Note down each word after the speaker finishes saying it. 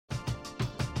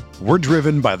We're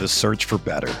driven by the search for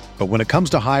better. But when it comes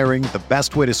to hiring, the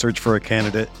best way to search for a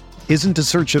candidate isn't to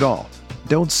search at all.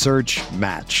 Don't search,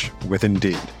 match with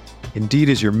Indeed. Indeed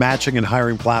is your matching and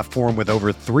hiring platform with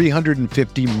over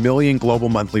 350 million global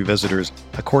monthly visitors,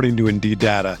 according to Indeed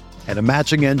data, and a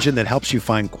matching engine that helps you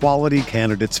find quality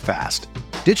candidates fast.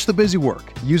 Ditch the busy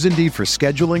work. Use Indeed for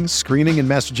scheduling, screening, and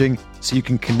messaging so you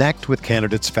can connect with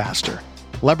candidates faster.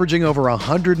 Leveraging over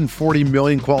 140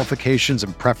 million qualifications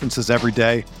and preferences every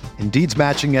day, Indeed's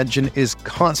matching engine is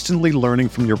constantly learning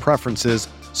from your preferences,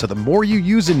 so the more you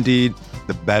use Indeed,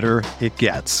 the better it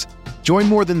gets. Join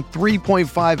more than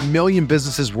 3.5 million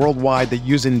businesses worldwide that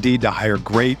use Indeed to hire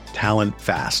great talent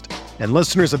fast. And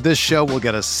listeners of this show will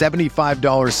get a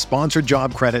 $75 sponsored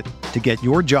job credit to get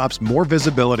your jobs more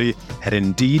visibility at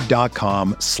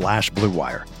Indeed.com/Blue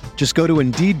Wire. Just go to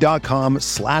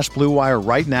Indeed.com/Blue Wire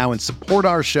right now and support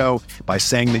our show by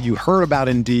saying that you heard about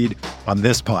Indeed on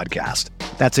this podcast.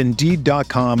 That's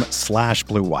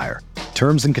Indeed.com/Blue Wire.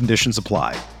 Terms and conditions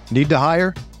apply. Need to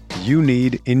hire? You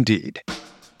need Indeed.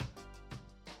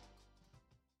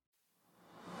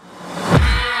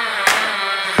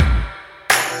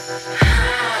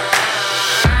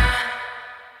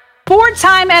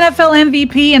 Four-time NFL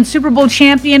MVP and Super Bowl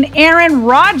champion Aaron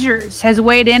Rodgers has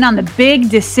weighed in on the big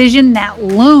decision that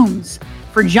looms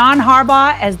for John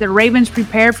Harbaugh as the Ravens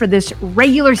prepare for this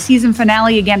regular season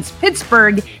finale against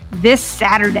Pittsburgh this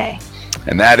Saturday.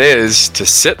 And that is to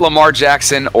sit Lamar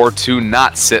Jackson or to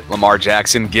not sit Lamar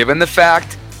Jackson, given the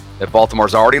fact that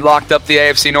Baltimore's already locked up the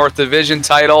AFC North Division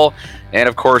title and,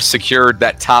 of course, secured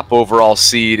that top overall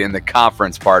seed in the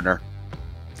conference, partner.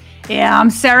 Yeah, I'm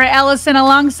Sarah Ellison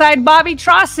alongside Bobby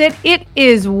Trossett. It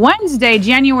is Wednesday,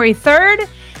 January 3rd,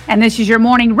 and this is your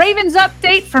morning Ravens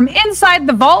update from inside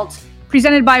the vault,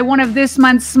 presented by one of this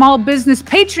month's small business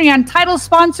Patreon title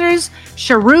sponsors,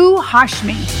 Sharu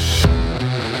Hashmi.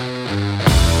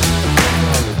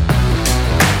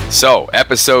 So,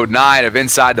 episode 9 of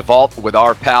Inside the Vault with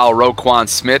our pal Roquan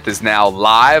Smith is now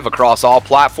live across all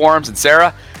platforms. And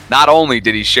Sarah, not only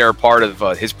did he share part of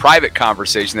his private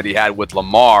conversation that he had with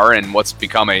Lamar and what's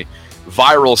become a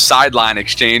viral sideline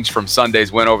exchange from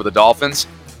Sunday's win over the Dolphins,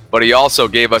 but he also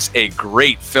gave us a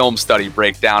great film study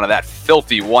breakdown of that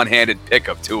filthy one-handed pick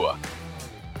of Tua.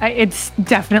 It's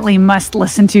definitely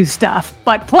must-listen-to stuff.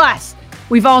 But plus,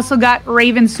 we've also got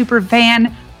Ravens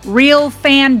superfan, Real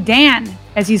Fan Dan,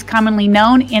 as he's commonly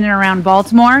known in and around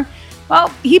Baltimore.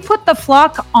 Well, he put the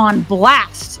flock on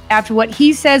blast after what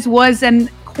he says was an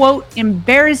quote,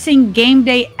 embarrassing game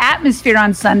day atmosphere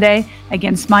on Sunday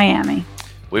against Miami.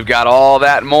 We've got all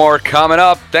that and more coming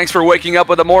up. Thanks for waking up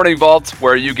with the Morning Vault,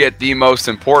 where you get the most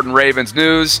important Ravens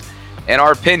news and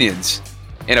our opinions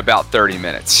in about 30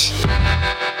 minutes.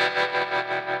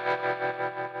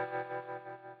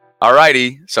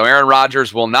 Alrighty, so Aaron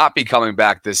Rodgers will not be coming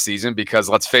back this season because,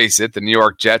 let's face it, the New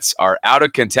York Jets are out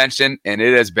of contention, and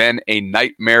it has been a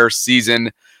nightmare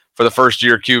season for the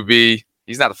first-year QB.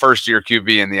 He's not the first-year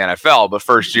QB in the NFL, but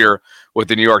first year with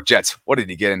the New York Jets. What did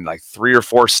he get in, like 3 or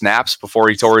 4 snaps before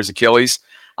he tore his Achilles?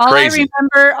 Crazy.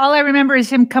 All I remember is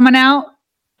him coming out.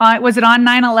 Was it on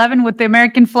 9/11 with the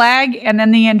American flag and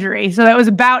then the injury? So that was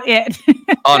about it.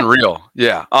 Unreal.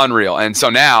 Yeah, unreal. And so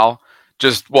now,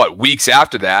 just weeks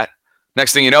after that,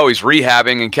 next thing you know, he's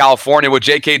rehabbing in California with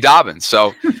J.K. Dobbins.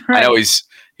 So right. I know he's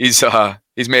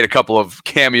made a couple of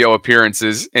cameo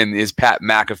appearances in his Pat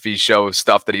McAfee show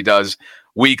stuff that he does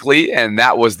weekly, and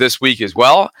that was this week as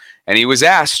well. And he was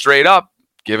asked straight up,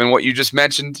 given what you just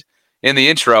mentioned in the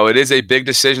intro, it is a big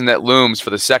decision that looms for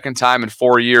the second time in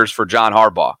 4 years for John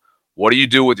Harbaugh. What do you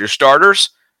do with your starters,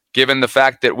 given the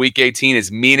fact that Week 18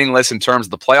 is meaningless in terms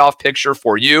of the playoff picture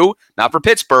for you, not for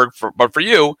Pittsburgh, but for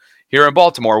you here in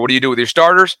Baltimore? What do you do with your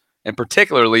starters? And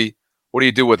particularly, what do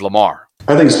you do with Lamar?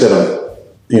 I think sit him.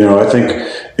 I think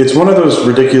it's one of those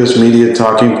ridiculous media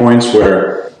talking points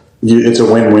where it's a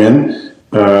win-win.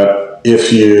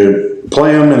 If you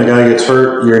play them and a guy gets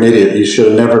hurt, you're an idiot. You should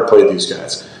have never played these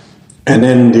guys. And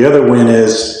then the other win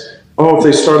is, if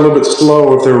they start a little bit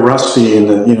slow, if they're rusty in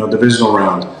the divisional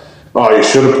round, you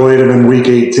should have played them in Week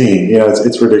 18.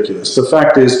 It's ridiculous. The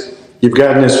fact is, you've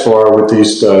gotten this far with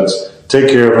these studs. Take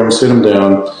care of them, sit them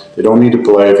down. They don't need to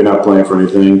play if you're not playing for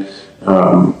anything.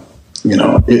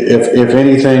 If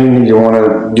anything, you want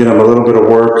to get them a little bit of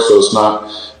work so it's not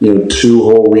 2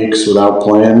 whole weeks without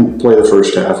playing. Play the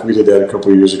first half. We did that a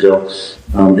couple of years ago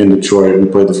in Detroit. We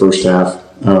played the first half.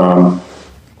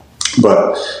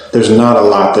 But there's not a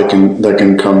lot that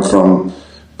can come from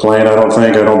playing. I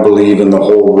don't believe in the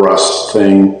whole rust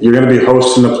thing. You're going to be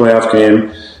hosting a playoff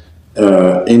game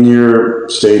in your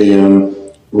stadium,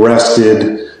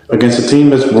 rested. against a team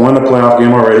that's won a playoff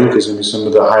game already, because it's going to be some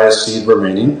of the highest seed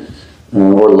remaining,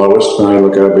 or lowest. When I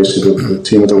look at basically the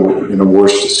team with the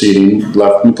worst seeding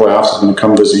left in the playoffs is going to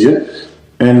come visit you,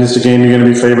 and it's a game you're going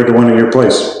to be favored to win in your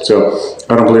place. So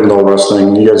I don't believe in the whole rust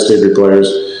thing. You got to save your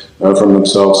players from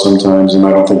themselves sometimes, and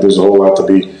I don't think there's a whole lot to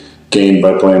be gained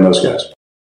by playing those guys.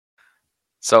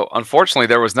 So unfortunately,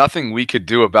 there was nothing we could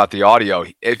do about the audio.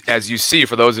 As you see,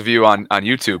 for those of you on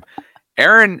YouTube,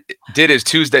 Aaron did his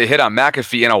Tuesday hit on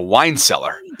McAfee in a wine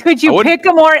cellar. Could you pick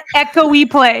a more echoey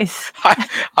place?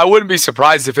 I wouldn't be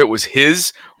surprised if it was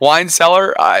his wine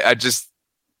cellar. I just,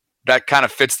 that kind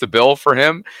of fits the bill for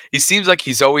him. He seems like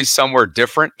he's always somewhere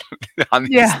different on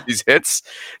these hits.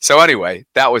 So anyway,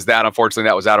 that was that. Unfortunately,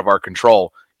 that was out of our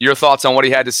control. Your thoughts on what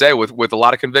he had to say with a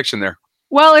lot of conviction there?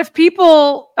 Well, if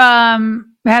people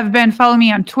have been following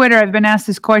me on Twitter, I've been asked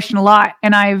this question a lot,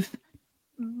 and I've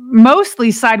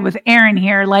mostly side with Aaron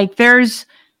here. Like there's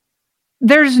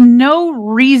no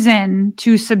reason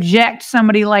to subject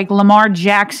somebody like Lamar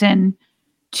Jackson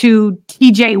to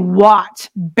TJ Watt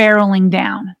barreling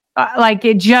down. Like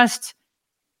it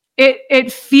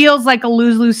feels like a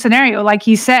lose-lose scenario, like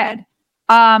he said.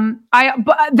 But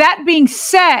that being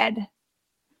said,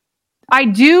 I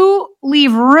do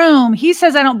leave room. He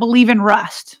says I don't believe in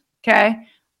rust. Okay.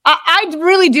 I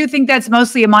really do think that's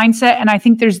mostly a mindset, and I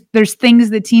think there's things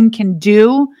the team can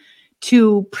do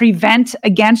to prevent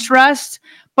against rust,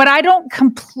 but I don't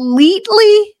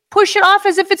completely push it off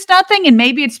as if it's nothing. And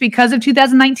maybe it's because of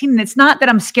 2019, and it's not that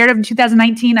I'm scared of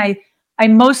 2019. I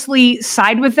mostly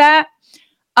side with that.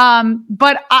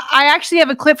 But I actually have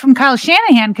a clip from Kyle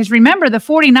Shanahan, because remember, the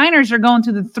 49ers are going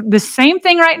through the same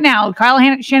thing right now. Kyle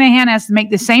Shanahan has to make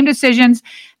the same decisions.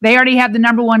 They already have the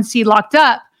number 1 seed locked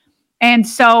up. And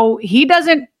so he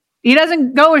doesn't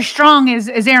go as strong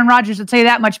as Aaron Rodgers, would say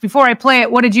that much. Before I play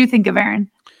it, what did you think of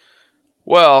Aaron?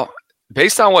 Well,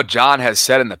 based on what John has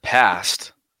said in the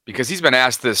past, because he's been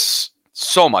asked this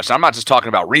so much, I'm not just talking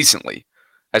about recently.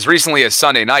 As recently as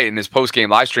Sunday night in his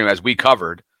post-game live stream, as we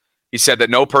covered, he said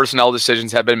that no personnel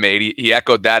decisions have been made. He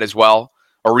echoed that as well,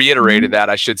 or reiterated that,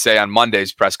 I should say, on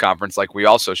Monday's press conference, like we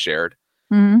also shared.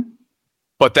 Mm-hmm.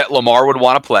 But that Lamar would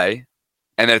want to play,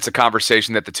 and that it's a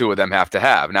conversation that the two of them have to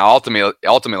have. Now,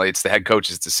 ultimately, it's the head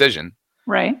coach's decision.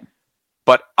 Right.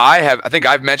 But I think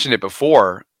I've mentioned it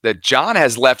before, that John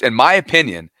has left, in my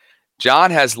opinion,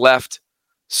 John has left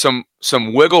some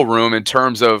wiggle room in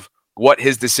terms of what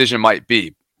his decision might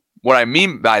be. What I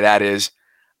mean by that is,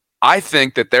 I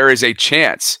think that there is a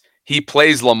chance he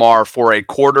plays Lamar for a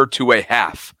quarter to a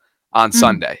half on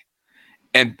Sunday.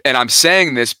 And I'm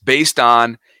saying this based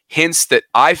on hints that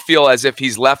I feel as if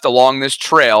he's left along this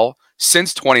trail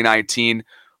since 2019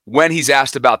 when he's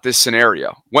asked about this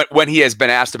scenario, when he has been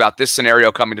asked about this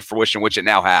scenario coming to fruition, which it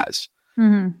now has.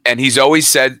 Mm-hmm. And he's always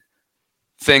said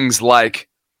things like,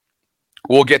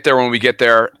 we'll get there when we get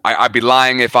there. I'd be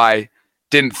lying if I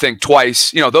didn't think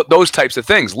twice, those types of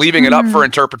things, leaving it up for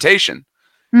interpretation.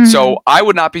 Mm-hmm. So I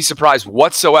would not be surprised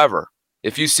whatsoever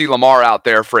if you see Lamar out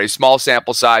there for a small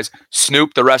sample size,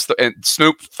 snoop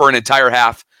for an entire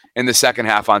half in the second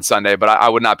half on Sunday. But I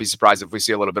would not be surprised if we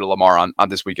see a little bit of Lamar on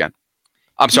this weekend.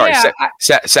 I'm sorry,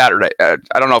 Saturday. I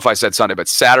don't know if I said Sunday, but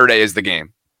Saturday is the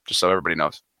game, just so everybody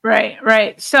knows.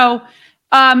 Right. So,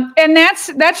 and that's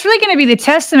really going to be the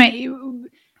testament.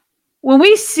 When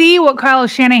we see what Kyle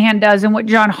Shanahan does and what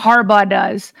John Harbaugh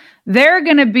does, they're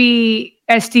going to be,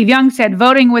 as Steve Young said,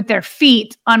 voting with their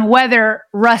feet on whether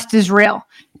rust is real.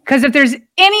 Because if there's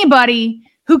anybody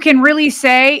who can really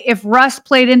say if rust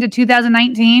played into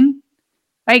 2019,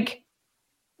 like,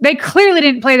 they clearly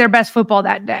didn't play their best football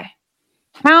that day.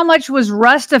 How much was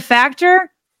rust a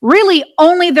factor? Really,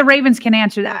 only the Ravens can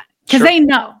answer that, because they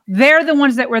know. They're the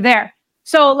ones that were there.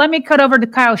 So let me cut over to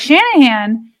Kyle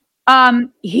Shanahan.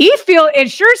 It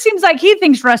sure seems like he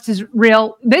thinks rust is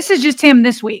real. This is just him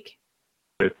this week.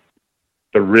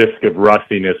 The risk of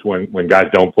rustiness when guys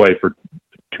don't play for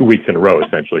 2 weeks in a row,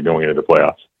 essentially going into the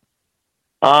playoffs.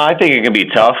 I think it can be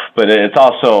tough, but it's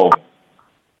also,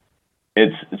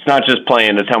 it's not just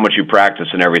playing, it's how much you practice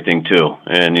and everything too.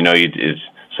 And, you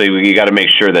got to make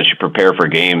sure that you prepare for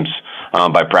games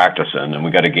by practicing. And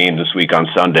we got a game this week on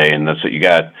Sunday, and that's what you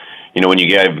got. When you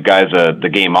give guys the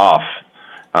game off,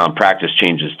 practice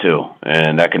changes too,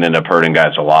 and that can end up hurting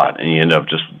guys a lot, and you end up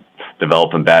just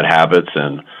developing bad habits,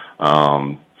 and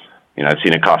I've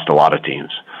seen it cost a lot of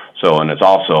teams. So, and it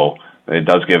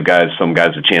does give some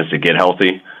guys a chance to get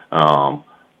healthy,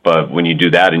 but when you do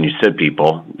that and you sit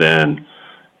people, then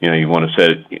you want to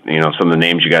sit some of the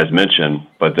names you guys mentioned,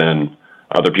 but then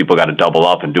other people got to double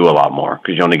up and do a lot more,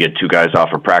 because you only get 2 guys off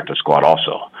a practice squad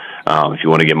also. If you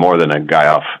want to get more than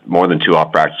two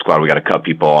off practice squad, we got to cut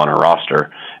people on our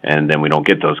roster, and then we don't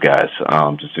get those guys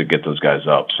just to get those guys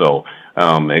up. So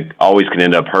it always can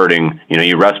end up hurting.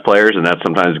 You rest players, and that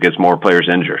sometimes gets more players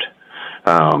injured.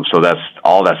 So that's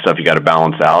all that stuff you got to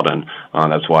balance out, and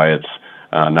that's why it's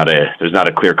there's not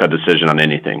a clear-cut decision on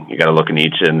anything. You got to look in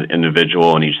each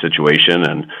individual and each situation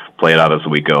and play it out as the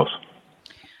week goes.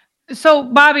 So,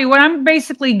 Bobby, what I'm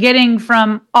basically getting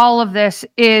from all of this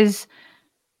is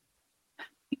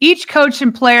each coach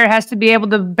and player has to be able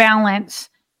to balance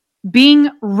being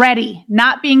ready,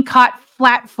 not being caught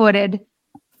flat-footed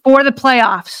for the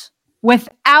playoffs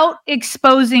without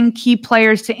exposing key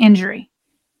players to injury.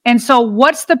 And so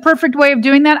what's the perfect way of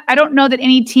doing that? I don't know that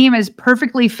any team has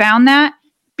perfectly found that,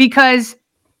 because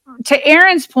to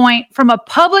Aaron's point, from a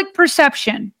public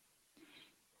perception,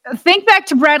 think back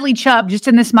to Bradley Chubb just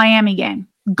in this Miami game.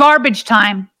 Garbage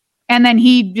time. And then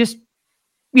he just,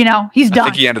 he's done. I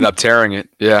think he ended up tearing it.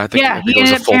 Yeah, I think it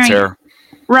was a full tear.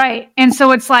 Right. And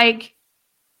so it's like,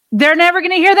 they're never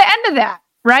going to hear the end of that,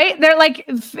 right? They're like,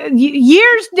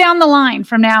 years down the line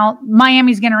from now,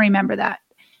 Miami's going to remember that.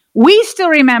 We still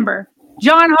remember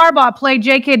John Harbaugh played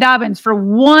J.K. Dobbins for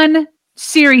one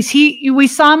series. We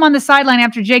saw him on the sideline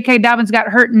after J.K. Dobbins got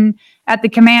hurt at the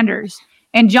Commanders.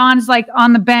 And John's like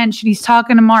on the bench and he's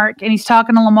talking to Mark and he's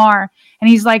talking to Lamar. And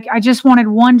he's like, I just wanted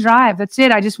one drive. That's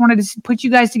it. I just wanted to put you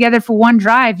guys together for one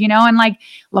drive, and like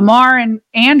Lamar and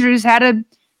Andrews had to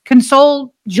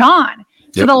console John.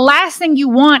 So the last thing you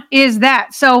want is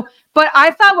that. So, but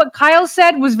I thought what Kyle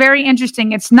said was very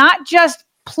interesting. It's not just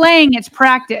playing, it's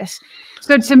practice.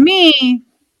 So to me,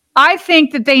 I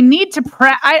think that they need to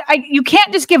you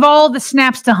can't just give all the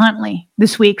snaps to Huntley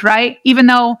this week, right? Even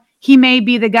though he may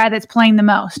be the guy that's playing the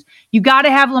most. You got to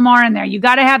have Lamar in there. You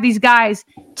got to have these guys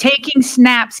taking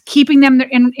snaps, keeping them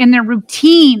in their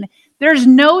routine. There's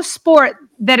no sport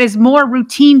that is more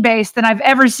routine-based than I've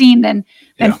ever seen than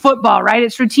football, right?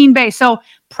 It's routine-based. So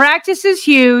practice is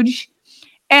huge.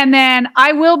 And then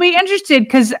I will be interested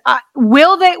because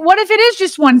what if it is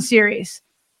just one series?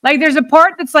 Like there's a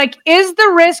part that's like, is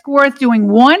the risk worth doing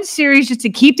one series just to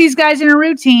keep these guys in a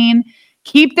routine,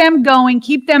 keep them going,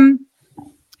 keep them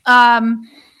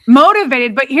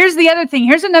motivated? But here's the other thing.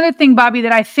 Here's another thing, Bobby,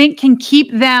 that I think can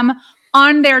keep them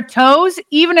on their toes,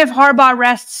 even if Harbaugh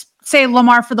rests, say,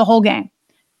 Lamar for the whole game.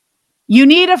 You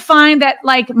need to find that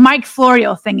like Mike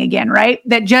Florio thing again, right?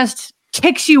 That just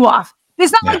ticks you off.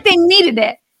 It's not like they needed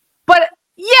it, but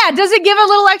does it give a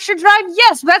little extra drive?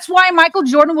 Yes. That's why Michael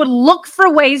Jordan would look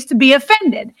for ways to be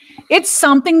offended. It's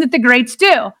something that the greats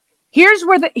do. Here's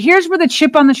where the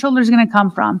chip on the shoulder is going to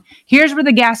come from. Here's where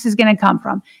the gas is going to come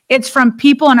from. It's from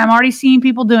people, and I'm already seeing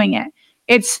people doing it.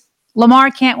 It's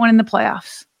Lamar can't win in the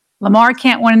playoffs. Lamar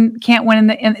can't win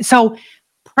so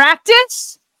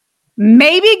practice,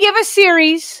 maybe give a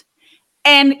series,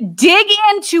 and dig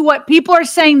into what people are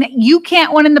saying that you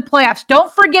can't win in the playoffs.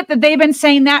 Don't forget that they've been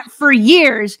saying that for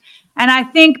years. And I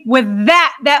think with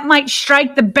that might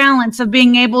strike the balance of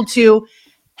being able to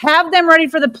have them ready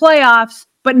for the playoffs,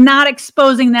 but not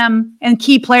exposing them and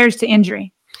key players to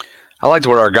injury. I liked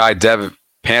what our guy Dev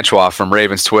Panchwa from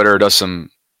Ravens Twitter, does some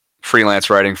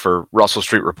freelance writing for Russell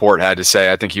Street Report, had to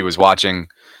say. I think he was watching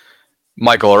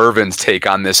Michael Irvin's take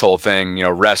on this whole thing,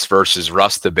 rest versus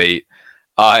rust debate.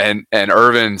 And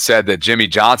Irvin said that Jimmy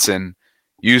Johnson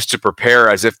used to prepare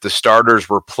as if the starters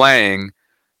were playing,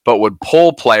 but would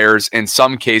pull players in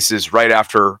some cases right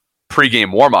after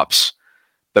pregame warmups.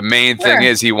 The main thing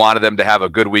is he wanted them to have a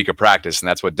good week of practice, and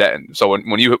that's what. So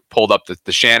when you pulled up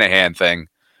the Shanahan thing,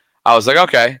 I was like,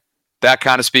 okay, that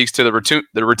kind of speaks to the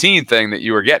routine thing that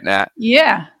you were getting at.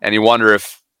 Yeah. And you wonder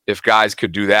if guys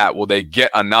could do that, will they get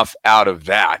enough out of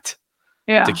that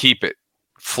to keep it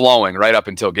flowing right up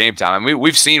until game time? I mean,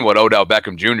 we've seen what Odell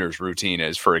Beckham Jr.'s routine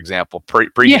is, for example,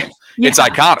 pregame. It's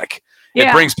iconic. It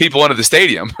brings people into the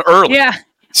stadium early. Yeah.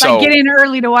 So like get in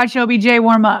early to watch OBJ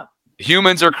warm up.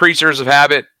 Humans are creatures of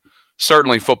habit.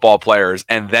 Certainly football players,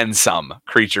 and then some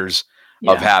creatures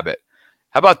of habit.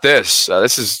 How about this?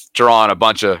 This is drawing a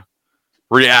bunch of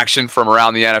reaction from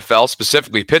around the NFL,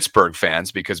 specifically Pittsburgh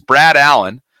fans, because Brad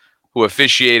Allen, who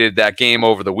officiated that game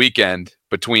over the weekend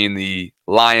between the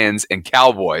Lions and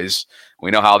Cowboys, we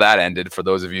know how that ended for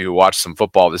those of you who watched some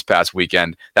football this past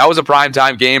weekend. That was a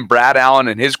primetime game. Brad Allen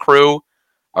and his crew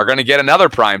are going to get another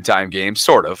primetime game,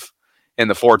 sort of, in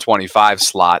the 425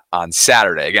 slot on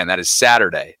Saturday. Again, that is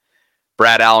Saturday.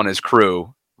 Brad Allen and his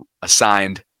crew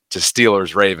assigned to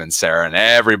Steelers-Ravens, Sarah, and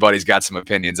everybody's got some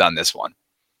opinions on this one.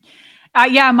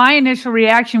 My initial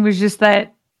reaction was just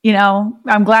that,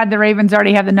 I'm glad the Ravens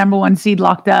already have the number one seed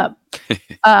locked up.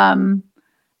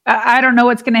 I don't know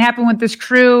what's going to happen with this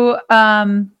crew.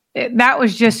 that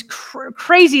was just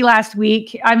crazy last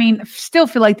week. I mean, still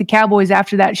feel like the Cowboys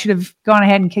after that should have gone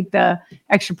ahead and kicked the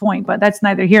extra point, but that's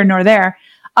neither here nor there.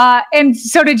 And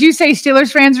so did you say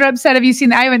Steelers fans are upset? Have you seen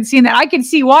that? I haven't seen that. I can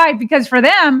see why, because for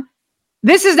them,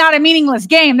 this is not a meaningless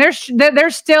game. There's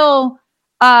still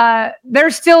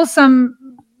some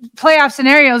playoff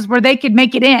scenarios where they could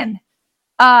make it in.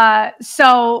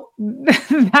 So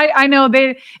I know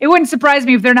it wouldn't surprise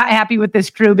me if they're not happy with this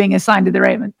crew being assigned to the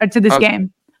Ravens or to this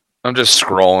game. I'm just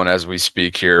scrolling as we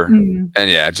speak here. And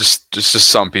yeah, just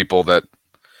some people that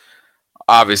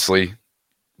obviously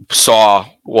saw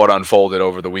what unfolded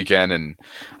over the weekend. And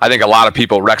I think a lot of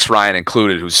people, Rex Ryan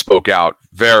included, who spoke out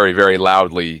very, very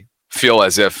loudly, feel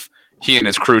as if he and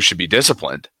his crew should be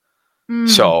disciplined.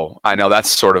 So I know that's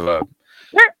sort of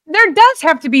there does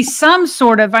have to be some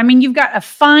sort of, I mean, you've got a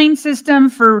fine system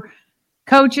for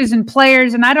coaches and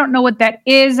players, and I don't know what that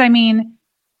is. I mean,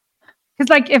 because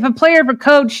like if a player or a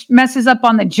coach messes up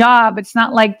on the job, it's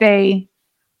not like they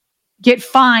get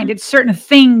fined. It's certain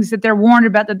things that they're warned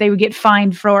about that they would get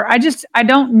fined for. I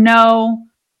don't know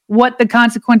what the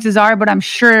consequences are, but I'm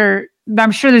sure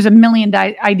there's a million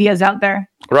ideas out there.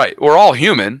 Right. We're all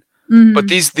human, but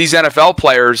these NFL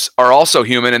players are also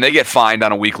human, and they get fined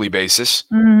on a weekly basis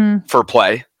for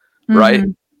play. Right.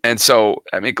 And so,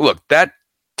 I mean, look, that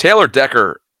Taylor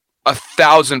Decker,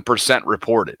 1,000%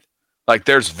 reported. Like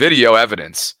there's video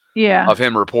evidence of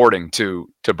him reporting to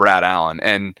Brad Allen.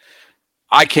 And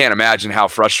I can't imagine how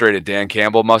frustrated Dan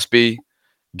Campbell must be,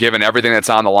 given everything that's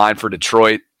on the line for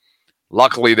Detroit.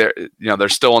 Luckily, they're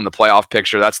still in the playoff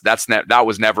picture. That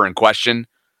was never in question.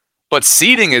 But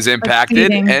seeding is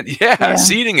impacted,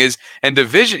 seeding is, and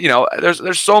division.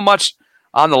 There's so much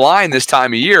on the line this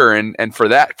time of year, and for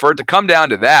it to come down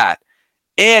to that,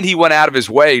 and he went out of his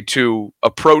way to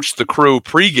approach the crew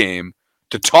pregame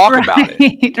to talk about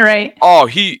it. Right. Oh,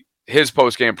 his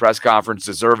postgame press conference,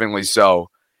 deservingly so.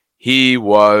 He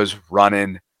was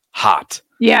running hot.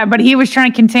 Yeah, but he was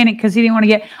trying to contain it because he didn't want to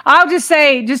get. I'll just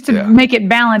say, just to make it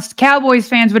balanced, Cowboys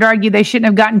fans would argue they shouldn't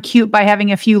have gotten cute by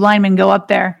having a few linemen go up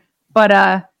there.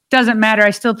 But doesn't matter.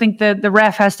 I still think the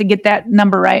ref has to get that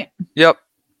number right. Yep.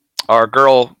 Our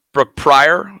girl, Brooke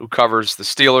Pryor, who covers the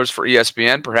Steelers for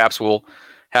ESPN, perhaps we'll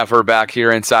have her back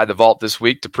here inside the vault this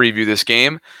week to preview this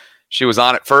game. She was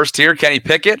on it first here. Kenny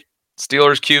Pickett,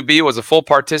 Steelers QB, was a full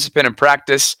participant in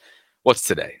practice. What's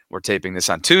today? We're taping this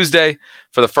on Tuesday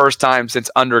for the first time since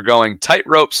undergoing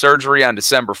tightrope surgery on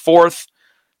December 4th.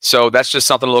 So that's just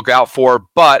something to look out for.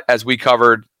 But as we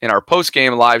covered in our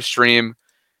post-game live stream,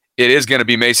 it is going to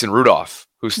be Mason Rudolph,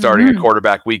 who's starting at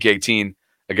quarterback week 18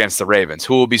 against the Ravens.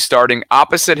 Who will be starting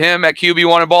opposite him at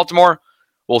QB1 in Baltimore?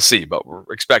 We'll see, but we're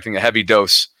expecting a heavy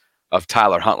dose of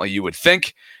Tyler Huntley, you would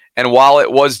think. And while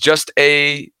it was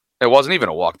it wasn't even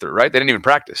a walkthrough, right? They didn't even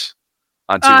practice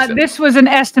on Tuesday. This was an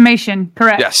estimation,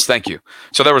 correct? Yes, thank you.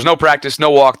 So there was no practice,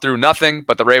 no walkthrough, nothing,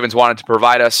 but the Ravens wanted to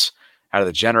provide us out of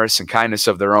the generous and kindness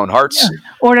of their own hearts. Yeah.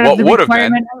 Or out of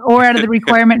the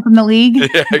requirement from the league.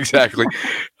 Yeah, exactly.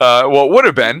 What would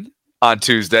have been on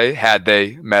Tuesday had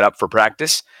they met up for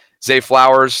practice. Zay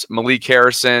Flowers, Malik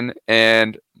Harrison,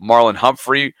 and Marlon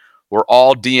Humphrey were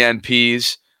all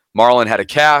DNPs. Marlon had a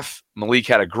calf. Malik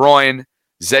had a groin.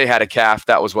 Zay had a calf.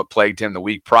 That was what plagued him the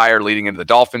week prior, leading into the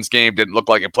Dolphins game. Didn't look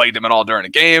like it plagued him at all during the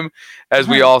game, as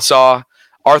we all saw.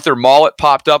 Arthur Mollett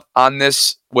popped up on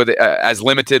this as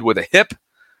limited with a hip.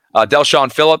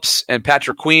 Delshon Phillips and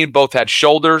Patrick Queen both had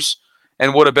shoulders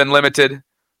and would have been limited.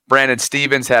 Brandon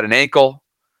Stevens had an ankle.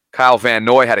 Kyle Van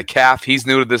Noy had a calf. He's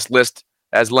new to this list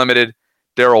as limited.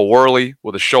 Daryl Worley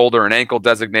with a shoulder and ankle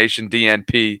designation,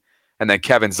 DNP. And then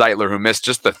Kevin Zeitler, who missed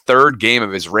just the third game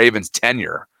of his Ravens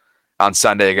tenure on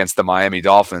Sunday against the Miami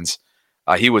Dolphins.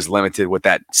 He was limited with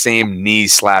that same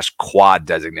knee/quad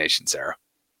designation, Sarah.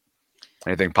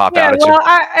 Anything pop out at you?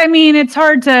 I mean, it's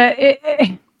hard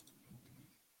to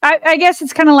I guess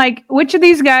it's kind of like, which of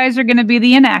these guys are going to be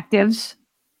the inactives,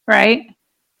 right,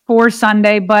 for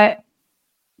Sunday? But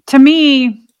to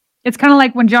me, it's kind of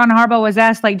like when John Harbaugh was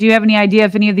asked, like, do you have any idea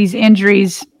if any of these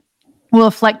injuries will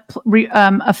affect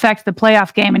the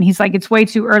playoff game? And he's like, it's way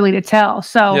too early to tell.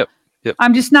 So yep.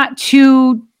 I'm just not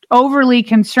too overly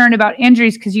concerned about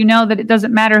injuries because you know that it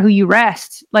doesn't matter who you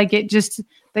rest. Like it just,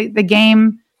 the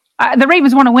game, the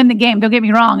Ravens want to win the game, don't get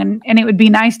me wrong. And it would be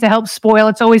nice to help spoil.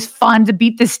 It's always fun to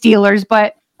beat the Steelers,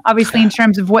 but obviously in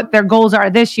terms of what their goals are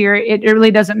this year, it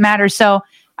really doesn't matter. So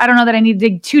I don't know that I need to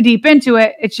dig too deep into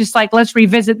it. It's just like, let's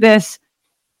revisit this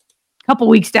a couple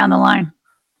weeks down the line.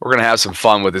 We're going to have some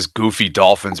fun with this goofy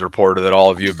Dolphins reporter that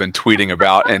all of you have been tweeting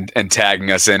about and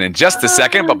tagging us in just a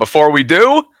second. But before we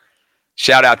do,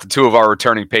 Shout out to two of our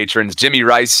returning patrons, Jimmy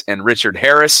Rice and Richard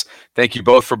Harris. Thank you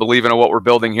both for believing in what we're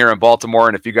building here in Baltimore.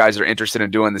 And if you guys are interested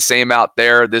in doing the same out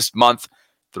there this month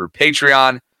through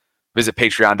Patreon, visit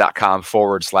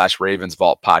patreon.com/Ravens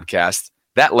Vault Podcast.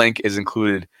 That link is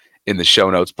included in the show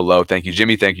notes below. Thank you,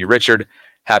 Jimmy. Thank you, Richard.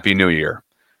 Happy New Year.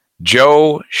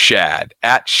 Joe Shad,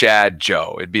 at Shad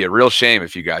Joe. It'd be a real shame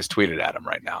if you guys tweeted at him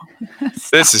right now.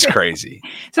 This is crazy.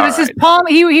 So this is Palm.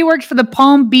 He works for the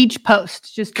Palm Beach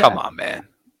Post. Just come on, man.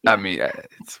 I mean,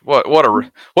 what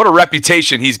a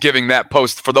reputation he's giving that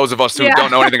post for those of us who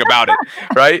don't know anything about it,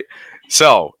 right?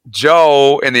 So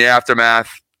Joe, in the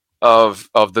aftermath of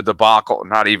the debacle,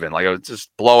 not even like it was just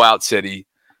blowout city.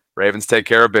 Ravens take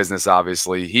care of business.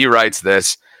 Obviously, he writes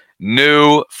this.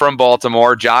 New from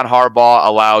Baltimore, John Harbaugh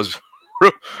allows,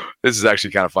 this is actually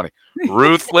kind of funny,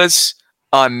 ruthless,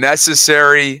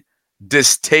 unnecessary,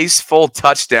 distasteful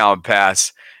touchdown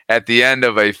pass at the end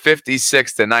of a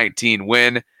 56-19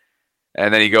 win.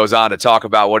 And then he goes on to talk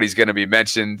about what's going to be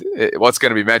mentioned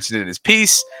in his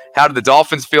piece. How did the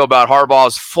Dolphins feel about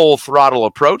Harbaugh's full throttle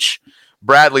approach?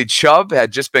 Bradley Chubb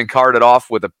had just been carted off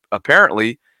with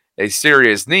apparently a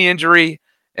serious knee injury.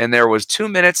 And there was 2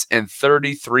 minutes and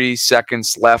 33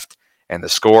 seconds left, and the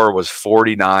score was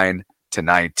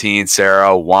 49-19.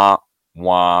 Sarah, wah,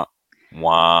 wah,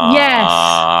 wah.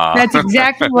 Yes, that's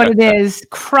exactly what it is.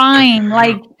 Crying.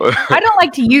 Like, I don't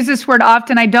like to use this word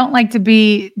often. I don't like to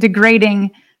be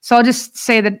degrading. So I'll just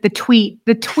say that the tweet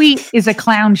is a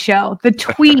clown show. The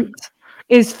tweet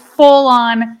is full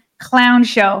on clown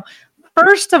show.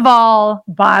 First of all,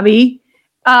 Bobby,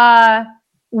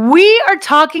 we are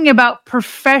talking about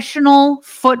professional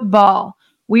football.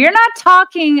 We are not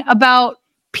talking about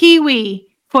peewee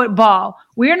football.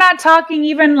 We are not talking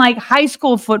even like high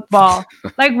school football.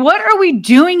 Like, what are we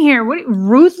doing here?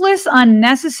 Ruthless,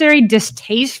 unnecessary,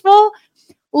 distasteful?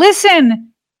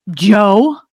 Listen,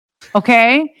 Joe,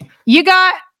 okay? You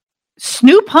got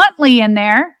Snoop Huntley in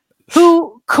there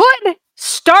who could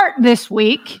start this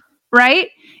week, right?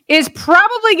 Is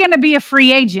probably going to be a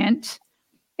free agent.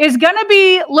 Is going to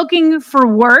be looking for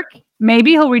work.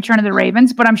 Maybe he'll return to the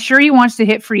Ravens, but I'm sure he wants to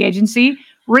hit free agency.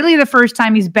 Really the first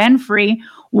time he's been free.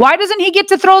 Why doesn't he get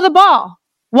to throw the ball?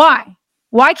 Why?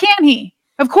 Why can't he?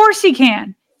 Of course he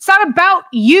can. It's not about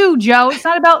you, Joe. It's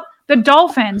not about the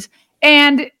Dolphins.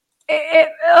 And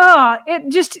it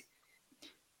just...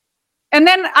 And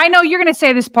then I know you're going to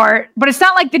say this part, but it's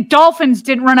not like the Dolphins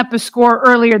didn't run up a score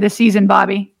earlier this season,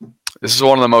 Bobby. This is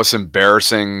one of the most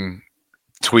embarrassing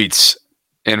tweets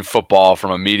in football from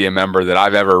a media member that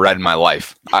I've ever read in my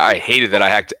life. I hated that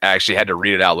I actually had to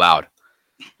read it out loud.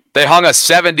 They hung a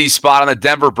 70 spot on the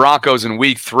Denver Broncos in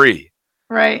week 3.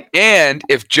 Right. And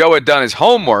if Joe had done his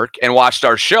homework and watched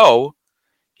our show,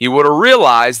 he would have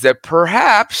realized that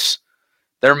perhaps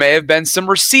there may have been some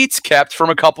receipts kept from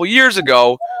a couple years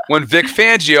ago when Vic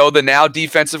Fangio, the now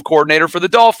defensive coordinator for the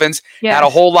Dolphins, had a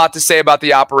whole lot to say about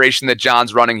the operation that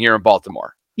John's running here in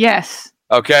Baltimore. Yes.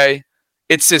 Okay?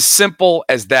 It's as simple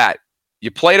as that.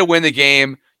 You play to win the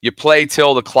game. You play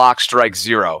till the clock strikes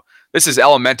 0. This is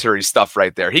elementary stuff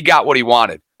right there. He got what he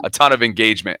wanted, a ton of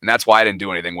engagement, and that's why I didn't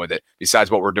do anything with it besides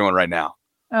what we're doing right now.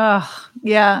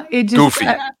 Yeah. It just, goofy.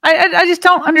 I just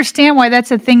don't understand why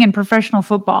that's a thing in professional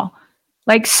football.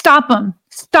 Like, stop him.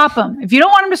 Stop him. If you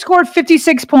don't want him to score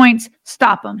 56 points,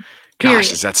 stop him. Period.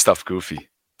 Gosh, is that stuff goofy?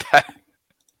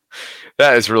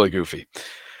 That is really goofy.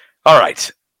 All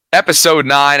right. Episode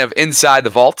 9 of Inside the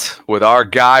Vault with our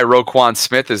guy, Roquan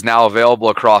Smith, is now available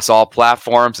across all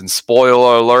platforms. And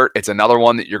spoiler alert, it's another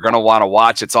one that you're going to want to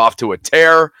watch. It's off to a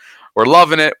tear. We're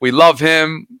loving it. We love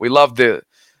him. We love the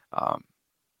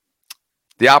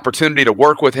opportunity to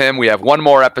work with him. We have one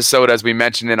more episode, as we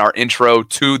mentioned in our intro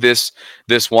to this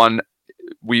one.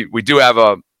 We do have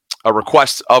a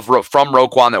request from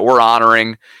Roquan that we're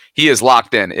honoring. He is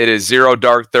locked in. It is 0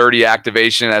 dark 30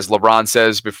 activation, as LeBron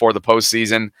says before the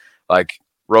postseason. Like,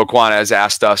 Roquan has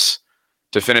asked us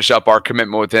to finish up our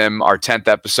commitment with him. Our 10th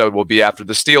episode will be after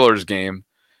the Steelers game,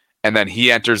 and then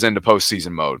he enters into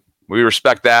postseason mode. We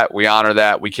respect that. We honor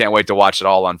that. We can't wait to watch it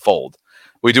all unfold.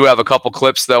 We do have a couple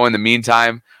clips, though, in the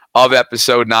meantime of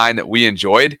episode 9 that we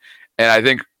enjoyed. And I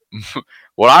think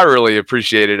what I really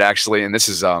appreciated, actually, and this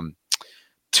is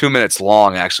 2 minutes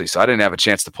long, actually, so I didn't have a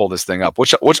chance to pull this thing up.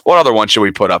 What other one should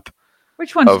we put up?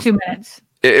 Which one's 2 minutes?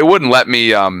 It wouldn't let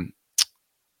me on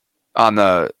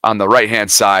the right-hand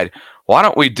side. Why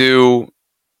don't we do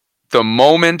the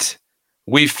moment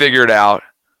we figured out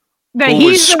who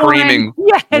was screaming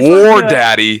 "War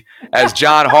Daddy" as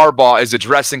John Harbaugh is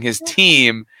addressing his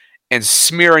team and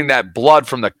smearing that blood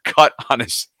from the cut on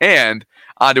his hand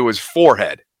onto his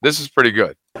forehead. This is pretty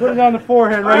good. Put it on the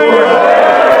forehead right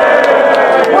there.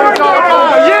 War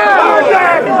Daddy.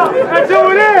 Yeah, that's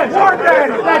who it is. War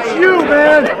Daddy. That's you,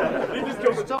 man.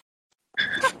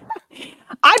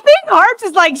 I think Harps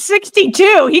is like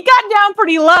 62. He got down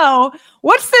pretty low.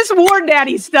 What's this War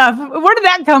Daddy stuff? Where did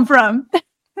that come from?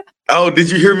 Oh,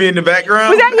 did you hear me in the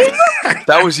background? Was that you?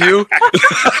 That was you?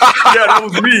 Yeah, that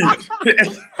was me. I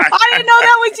didn't know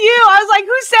that was you. I was like,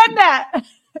 who said that?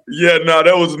 Yeah, no,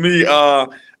 that was me.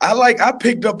 I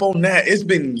picked up on that. It's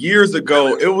been years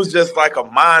ago. It was just like a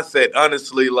mindset,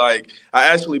 honestly. Like, I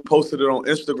actually posted it on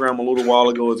Instagram a little while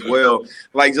ago as well.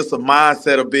 Like, just a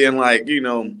mindset of being like, you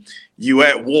know, you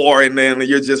at war, and then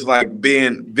you're just like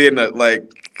being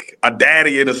a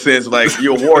daddy in a sense. Like,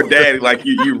 you're a war daddy. Like,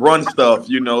 you run stuff,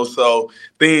 you know. So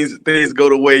things go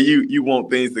the way you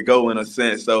want things to go in a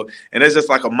sense. So, and it's just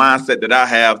like a mindset that I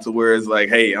have to where it's like,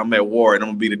 hey, I'm at war, and I'm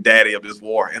gonna be the daddy of this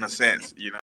war in a sense,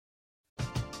 you know.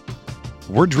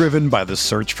 We're driven by the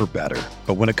search for better.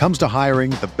 But when it comes to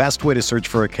hiring, the best way to search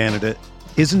for a candidate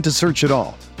isn't to search at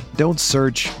all. Don't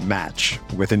search, match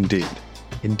with Indeed.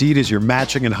 Indeed is your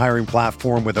matching and hiring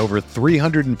platform with over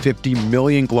 350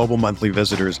 million global monthly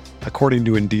visitors, according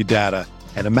to Indeed data,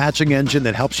 and a matching engine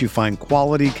that helps you find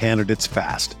quality candidates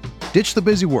fast. Ditch the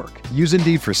busy work. Use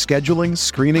Indeed for scheduling,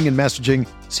 screening, and messaging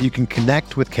so you can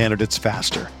connect with candidates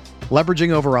faster. Leveraging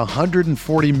over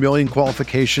 140 million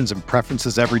qualifications and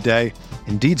preferences every day,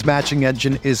 Indeed's matching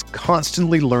engine is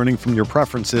constantly learning from your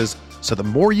preferences, so the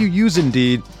more you use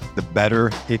Indeed, the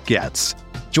better it gets.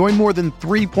 Join more than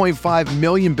 3.5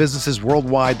 million businesses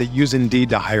worldwide that use Indeed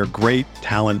to hire great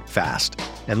talent fast.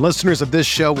 And listeners of this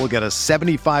show will get a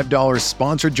 $75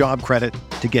 sponsored job credit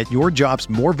to get your jobs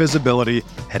more visibility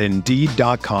at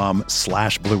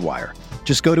Indeed.com/Blue Wire.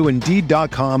 Just go to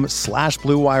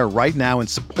Indeed.com/Blue Wire right now and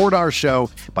support our show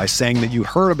by saying that you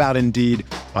heard about Indeed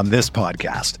on this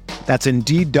podcast. That's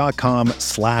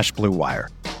Indeed.com/Blue Wire.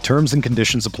 Terms and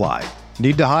conditions apply.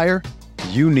 Need to hire?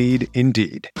 You need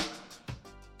Indeed.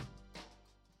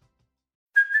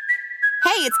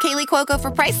 Hey, it's Kaylee Cuoco for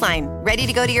Priceline. Ready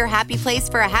to go to your happy place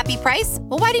for a happy price?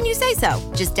 Well, why didn't you say so?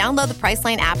 Just download the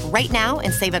Priceline app right now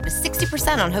and save up to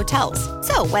 60% on hotels.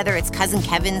 So whether it's Cousin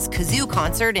Kevin's Kazoo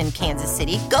Concert in Kansas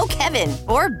City, go Kevin,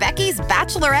 or Becky's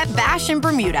Bachelorette Bash in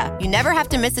Bermuda, you never have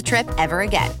to miss a trip ever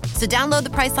again. So download the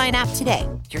Priceline app today.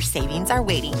 Your savings are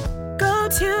waiting. Go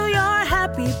to your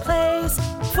happy place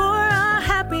for a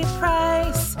happy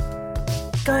price.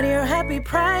 Go to your happy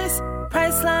price,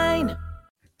 Priceline.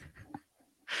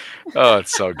 Oh,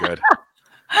 it's so good.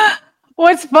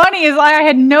 What's funny is I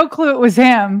had no clue it was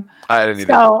him. I didn't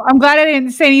either. So I'm glad I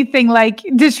didn't say anything like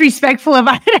disrespectful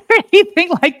about it or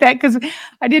anything like that, because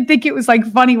I did think it was like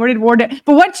funny. Where did Ward?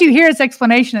 But once you hear his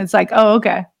explanation, it's like, oh,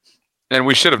 okay. And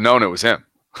we should have known it was him.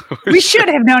 We should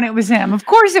have known it was him. Of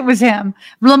course it was him.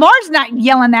 Lamar's not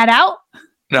yelling that out.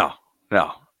 No.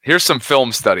 Here's some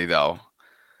film study, though.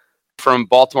 From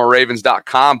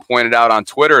BaltimoreRavens.com pointed out on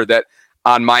Twitter that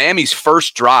on Miami's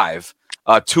first drive,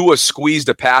 Tua squeezed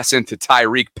a pass into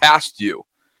Tyreek past you.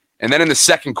 And then in the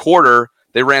second quarter,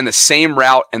 they ran the same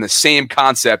route and the same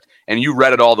concept, and you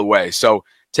read it all the way. So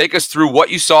take us through what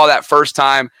you saw that first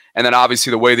time, and then obviously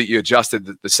the way that you adjusted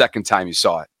the second time you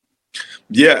saw it.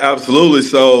 Yeah, absolutely.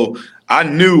 So I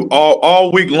knew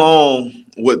all week long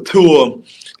with Tua,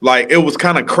 like, it was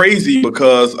kind of crazy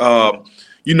because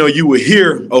you would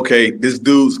hear, okay, this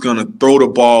dude's going to throw the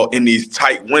ball in these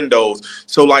tight windows.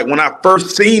 So, like, when I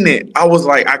first seen it, I was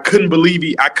like, I couldn't believe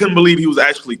he was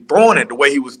actually throwing it the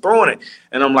way he was throwing it.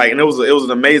 And I'm like, and it was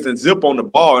an amazing zip on the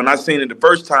ball. And I seen it the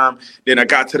first time. Then I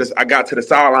got to the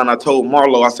sideline. I told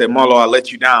Marlo, I said, Marlo, I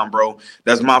let you down, bro.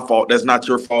 That's my fault. That's not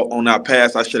your fault on that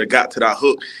pass. I should have got to that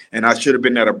hook, and I should have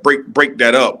been there to break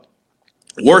that up.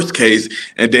 Worst case.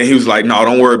 And then he was like, no,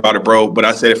 don't worry about it, bro. But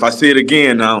I said, if I see it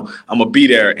again now, I'm going to be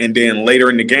there. And then later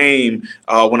in the game,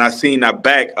 when I seen that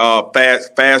back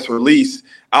fast release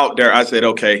out there, I said,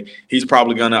 okay, he's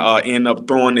probably going to end up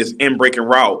throwing this in-breaking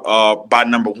route by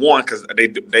number one, because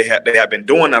they have been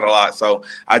doing that a lot. So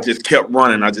I just kept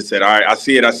running. I just said, all right, I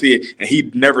see it. And he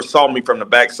never saw me from the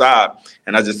backside.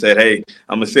 And I just said, hey,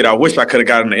 I'm going to sit. I wish I could have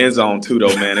got in the end zone too,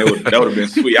 though, man. That would have been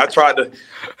sweet. I tried to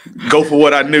go for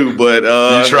what I knew, but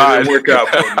you tried. It didn't work out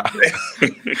for me.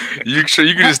 You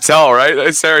could just tell,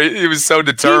 right? Sarah, he was so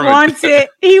determined. He wants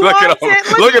it.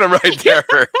 Look at him right there.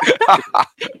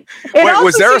 Wait,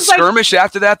 was there a skirmish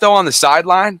after that, though, on the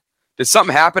sideline? Did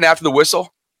something happen after the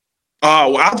whistle?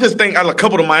 Well, I just think a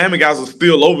couple of Miami guys were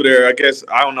still over there. I guess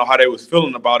I don't know how they was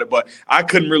feeling about it, but I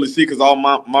couldn't really see because all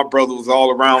my brother was all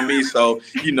around me. So,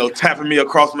 tapping me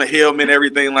across my helmet and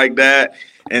everything like that,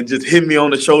 and just hitting me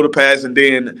on the shoulder pads. And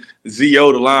then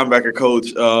Zo, the linebacker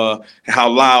coach, how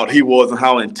loud he was and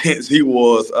how intense he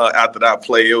was after that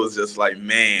play. It was just like,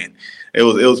 man, it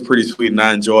was pretty sweet, and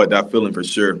I enjoyed that feeling for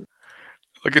sure.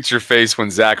 Look at your face when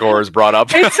Zach Orr is brought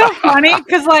up. It's so funny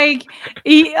because, I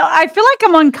feel like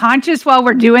I'm unconscious while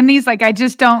we're doing these. Like, I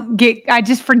just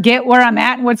forget where I'm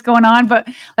at and what's going on. But,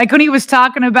 like, when he was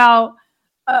talking about,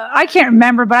 I can't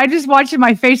remember, but I just watching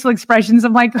my facial expressions.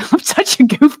 I'm like, I'm such a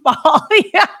goofball.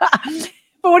 Yeah.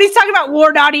 But when he's talking about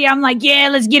War Daddy, I'm like, yeah,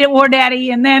 let's get it, War Daddy.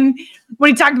 And then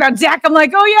when he talked about Zach, I'm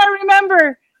like, oh, yeah, I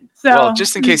remember. So, well,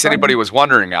 just in case anybody was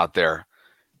wondering out there,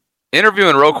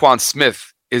 interviewing Roquan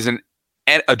Smith is an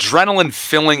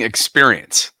adrenaline-filling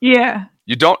experience. Yeah.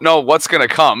 You don't know what's going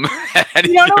to come at any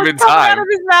given time. Out of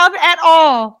his mouth at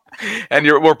all. And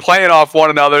we're playing off one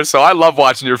another, so I love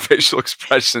watching your facial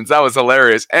expressions. That was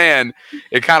hilarious. And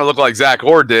it kind of looked like Zach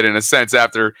Orr did in a sense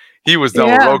after he was done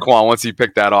with Roquan once he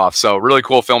picked that off. So really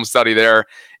cool film study there.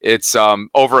 It's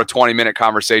over a 20-minute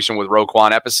conversation with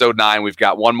Roquan. Episode 9, we've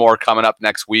got one more coming up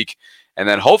next week. And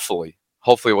then hopefully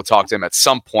we'll talk to him at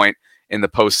some point in the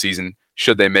postseason,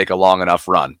 should they make a long enough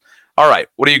run. All right.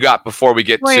 What do you got before we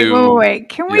get to... Wait.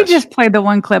 Can we just play the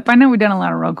one clip? I know we've done a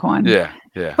lot of Roquan. Yeah.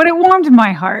 But it warmed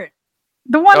my heart.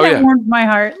 The one that warmed my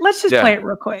heart. Let's just play it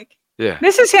real quick. Yeah.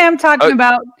 This is him talking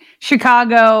about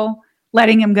Chicago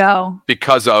letting him go.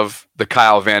 Because of the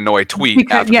Kyle Van Noy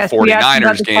tweet after the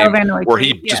 49ers game where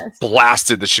he just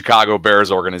blasted the Chicago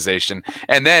Bears organization.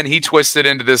 And then he twisted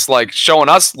into this like showing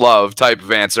us love type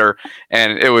of answer.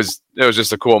 And it was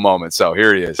just a cool moment. So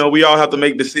here he is. We all have to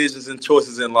make decisions and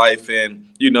choices in life. And,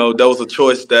 that was a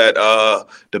choice that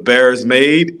the Bears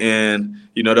made. And,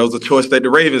 that was a choice that the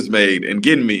Ravens made in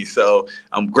getting me. So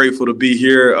I'm grateful to be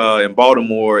here in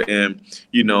Baltimore and,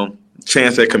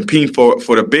 chance at competing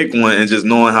for the big one and just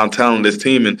knowing how talented this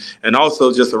team and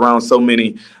also just around so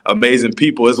many amazing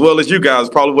people as well as you guys.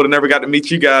 Probably would have never got to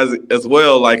meet you guys as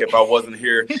well, like if I wasn't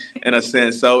here in a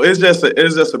sense. So it's just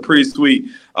a pretty sweet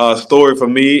story for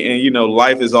me. And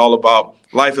life is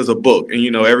a book,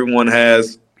 and everyone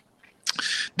has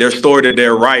their story that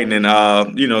they're writing, and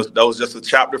that was just a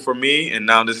chapter for me, and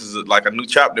now this is like a new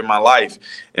chapter in my life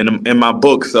and in my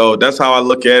book. So that's how I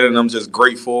look at it, and I'm just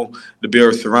grateful to be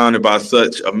surrounded by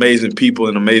such amazing people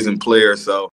and amazing players.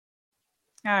 So, all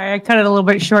right, I cut it a little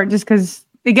bit short just because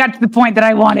it got to the point that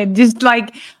I wanted. Just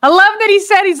like I love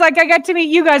that he's like, I got to meet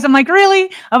you guys. I'm like,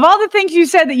 really? Of all the things you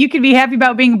said that you could be happy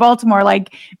about being in Baltimore,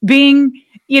 like being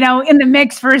in the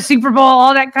mix for a Super Bowl,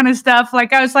 all that kind of stuff.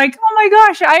 Like, I was like, oh my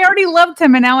gosh, I already loved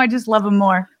him, and now I just love him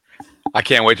more. I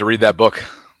can't wait to read that book.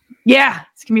 Yeah,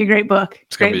 it's going to be a great book.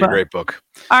 It's going to be a great book.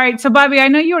 All right, so Bobby, I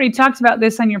know you already talked about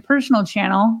this on your personal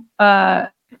channel.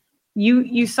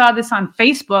 You saw this on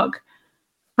Facebook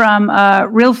from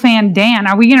Real Fan Dan.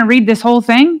 Are we going to read this whole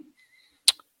thing?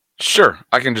 Sure.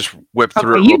 I can just whip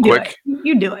through it real quick.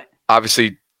 You do it.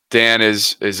 Obviously, Dan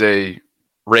is a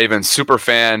Ravens super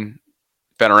fan.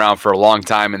 Been around for a long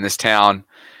time in this town,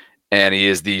 and he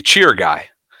is the cheer guy.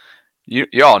 You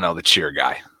all know the cheer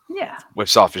guy. Yeah.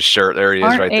 Whips off his shirt. There he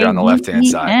is right there on the left-hand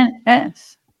side.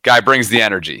 R-A-V-E-N-S. Guy brings the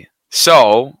energy.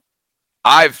 So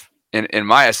I've, in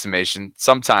my estimation,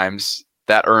 sometimes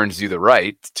that earns you the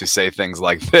right to say things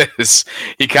like this.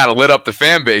 He kind of lit up the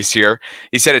fan base here.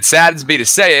 He said, "It saddens me to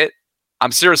say it.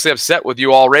 I'm seriously upset with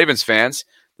you all Ravens fans.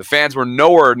 The fans were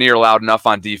nowhere near loud enough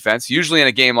on defense. Usually in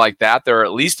a game like that, there are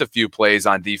at least a few plays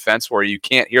on defense where you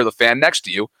can't hear the fan next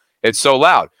to you. It's so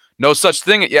loud. No such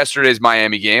thing at yesterday's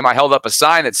Miami game. I held up a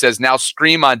sign that says, 'Now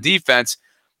scream on defense,'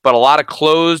 but a lot of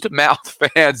closed-mouth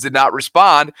fans did not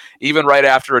respond, even right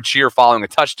after a cheer following a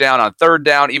touchdown on third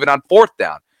down, even on fourth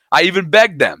down. I even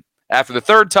begged them. After the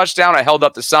third touchdown, I held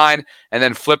up the sign and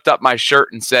then flipped up my shirt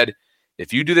and said,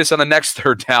 'If you do this on the next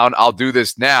third down, I'll do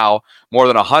this now.' More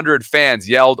than 100 fans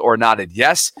yelled or nodded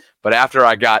yes, but after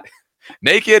I got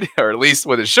naked, or at least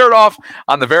with his shirt off,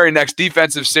 on the very next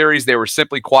defensive series, they were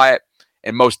simply quiet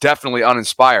and most definitely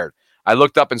uninspired. I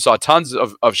looked up and saw tons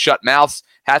of shut mouths.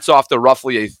 Hats off to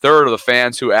roughly a third of the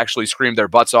fans who actually screamed their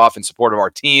butts off in support of our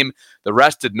team. The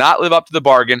rest did not live up to the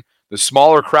bargain. The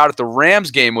smaller crowd at the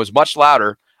Rams game was much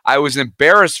louder. I was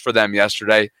embarrassed for them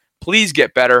yesterday. Please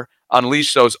get better.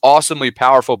 Unleash those awesomely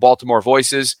powerful Baltimore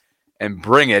voices and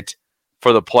bring it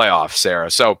for the playoffs, Sarah."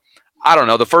 So I don't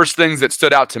know. The first things that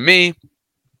stood out to me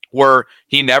were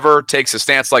he never takes a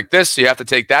stance like this. So you have to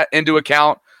take that into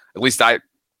account. At least I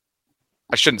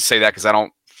shouldn't say that because I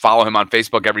don't follow him on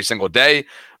Facebook every single day,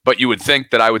 but you would think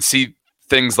that I would see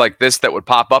things like this that would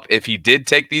pop up if he did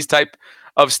take these type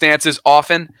of stances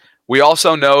often. We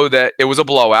also know that it was a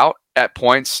blowout at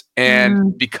points,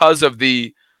 and because of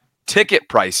the ticket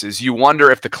prices, you wonder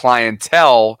if the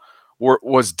clientele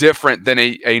was different than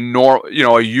a normal,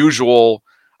 a usual.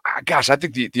 Gosh, I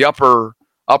think the upper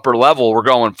level we're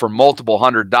going for multiple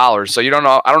 $100s. So you don't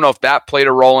know. I don't know if that played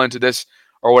a role into this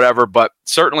or whatever, but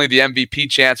certainly the MVP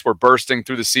chants were bursting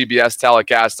through the CBS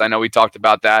telecast. I know we talked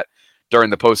about that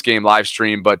during the post-game live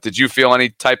stream, but did you feel any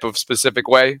type of specific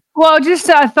way? Well, just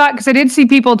thought, because I did see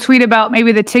people tweet about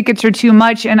maybe the tickets are too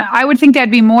much, and I would think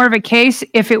that'd be more of a case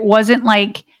if it wasn't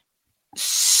like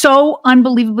so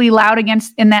unbelievably loud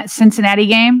in that Cincinnati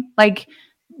game. Like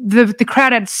the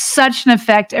crowd had such an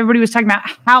effect. Everybody was talking about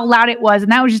how loud it was,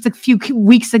 and that was just a few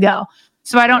weeks ago.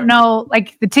 So I don't know,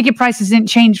 like the ticket prices didn't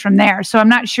change from there. So I'm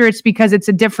not sure it's because it's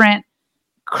a different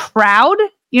crowd.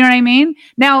 You know what I mean?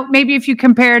 Now, maybe if you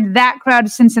compared that crowd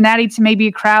to Cincinnati to maybe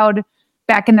a crowd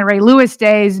back in the Ray Lewis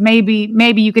days, maybe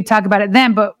you could talk about it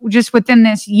then. But just within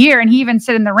this year, and he even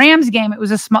said in the Rams game, it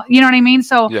was a small, you know what I mean?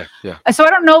 So, So I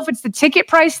don't know if it's the ticket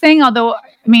price thing, although,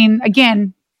 I mean,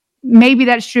 again, maybe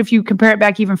that's true if you compare it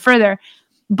back even further.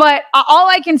 But all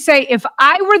I can say, if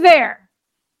I were there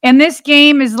and this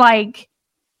game is like,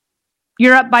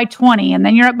 you're up by 20 and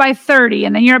then you're up by 30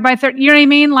 and then you're up by 30, you know what I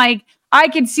mean? Like, I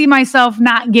could see myself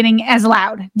not getting as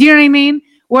loud. Do you know what I mean?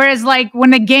 Whereas like when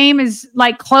the game is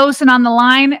like close and on the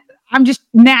line, I'm just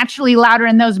naturally louder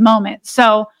in those moments.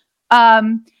 So,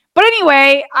 but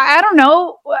anyway, I don't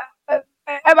know.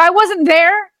 I wasn't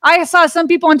there. I saw some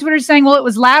people on Twitter saying, well, it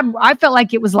was loud. I felt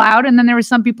like it was loud. And then there were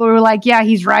some people who were like, yeah,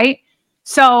 he's right.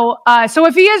 So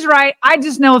if he is right, I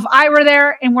just know if I were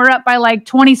there and we're up by like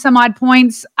 20 some odd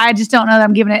points, I just don't know that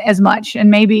I'm giving it as much.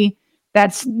 And maybe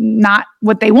that's not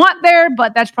what they want there,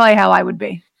 but that's probably how I would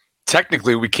be.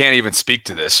 Technically, we can't even speak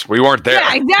to this. We weren't there.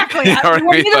 Yeah, exactly. You know what I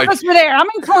mean? Neither of us were there. I'm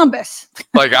in Columbus.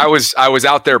 Like I was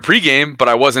out there pregame, but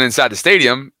I wasn't inside the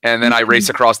stadium. And then I raced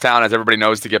across town, as everybody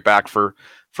knows, to get back for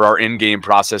our in-game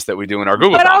process that we do in our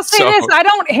Google. But I'll say this: I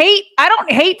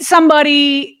don't hate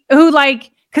somebody who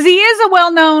like. Because he is a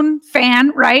well-known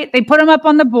fan, right? They put him up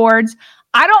on the boards.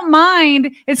 I don't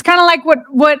mind. It's kind of like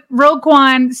what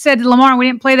Roquan said to Lamar. We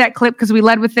didn't play that clip because we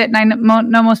led with it, and I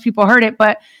know most people heard it.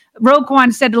 But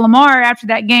Roquan said to Lamar after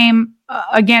that game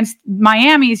against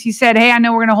Miami, he said, hey, I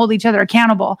know we're going to hold each other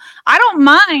accountable. I don't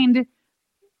mind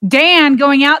Dan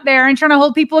going out there and trying to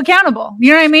hold people accountable.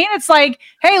 You know what I mean? It's like,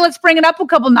 hey, let's bring it up a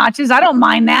couple notches. I don't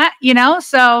mind that,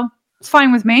 so it's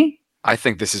fine with me. I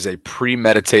think this is a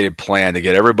premeditated plan to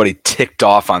get everybody ticked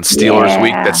off on Steelers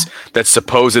week. That's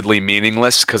supposedly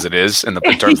meaningless because it is in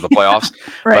terms of the playoffs.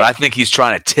 Right. But I think he's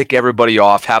trying to tick everybody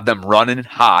off, have them running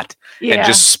hot, and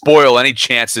just spoil any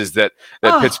chances that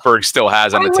Pittsburgh still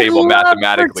has on the table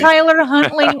mathematically. For Tyler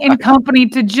Huntley and company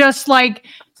to just like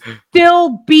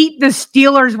still beat the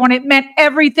Steelers when it meant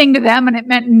everything to them and it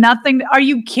meant nothing. Are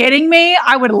you kidding me?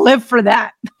 I would live for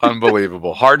that.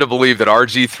 Unbelievable. Hard to believe that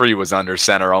RG3 was under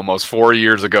center almost 4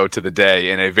 years ago to the day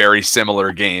in a very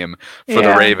similar game for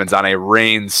the Ravens on a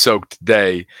rain-soaked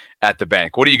day at the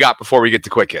bank. What do you got before we get to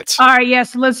quick hits? All right,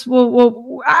 yes.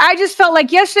 I just felt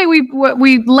like yesterday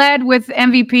we led with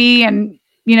MVP and,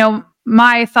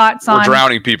 my thoughts on... We're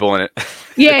drowning people in it.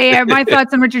 Yeah, my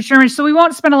thoughts on Richard Sherman. So we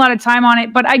won't spend a lot of time on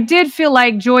it, but I did feel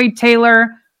like Joy Taylor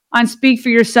on Speak for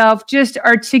Yourself just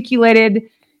articulated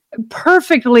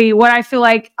perfectly what I feel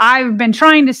like I've been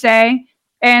trying to say,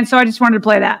 and so I just wanted to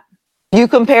play that. You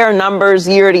compare numbers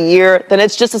year to year, then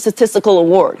it's just a statistical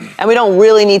award. And we don't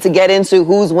really need to get into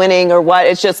who's winning or what.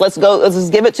 It's just let's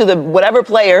just give it to whatever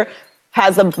player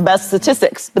has the best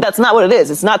statistics. But that's not what it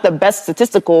is. It's not the best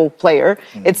statistical player.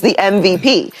 It's the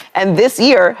MVP. And this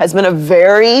year has been a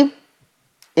very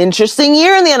interesting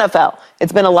year in the NFL.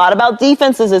 It's been a lot about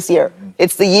defenses this year.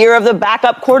 It's the year of the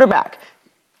backup quarterback.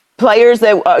 Players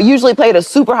that usually play at a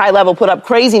super high level, put up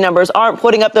crazy numbers, aren't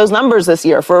putting up those numbers this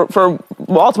year for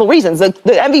multiple reasons. The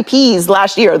MVPs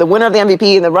last year, the winner of the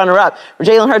MVP and the runner-up,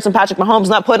 Jalen Hurts and Patrick Mahomes,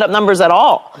 not putting up numbers at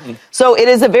all. So it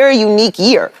is a very unique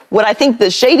year. What I think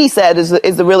that Shady said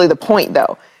is really the point,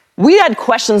 though. We had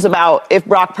questions about if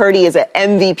Brock Purdy is an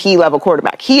MVP level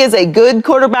quarterback. He is a good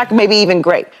quarterback, maybe even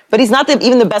great, but he's not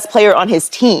even the best player on his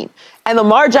team. And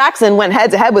Lamar Jackson went head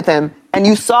to head with him, and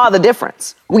you saw the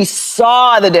difference. We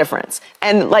saw the difference.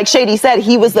 And like Shady said,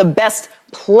 he was the best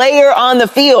player on the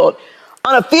field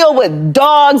with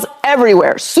dogs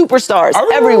everywhere, superstars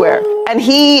everywhere. And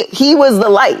he was the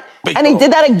light. And he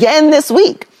did that again this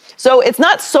week. So it's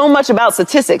not so much about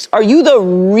statistics. Are you the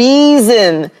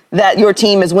reason that your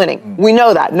team is winning. We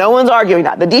know that. No one's arguing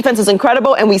that. The defense is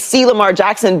incredible, and we see Lamar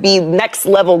Jackson be next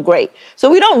level great. So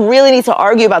we don't really need to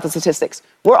argue about the statistics.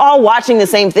 We're all watching the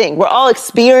same thing. We're all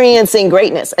experiencing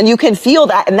greatness, and you can feel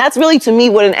that. And that's really, to me,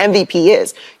 what an MVP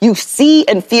is. You see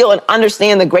and feel and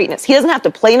understand the greatness. He doesn't have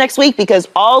to play next week because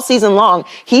all season long,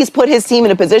 he's put his team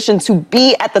in a position to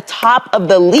be at the top of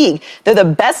the league. They're the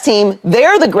best team.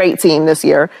 They're the great team this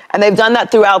year, and they've done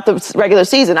that throughout the regular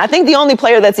season. I think the only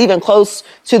player that's even close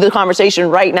to the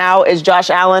conversation right now is Josh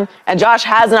Allen, and Josh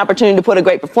has an opportunity to put a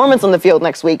great performance on the field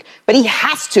next week, but he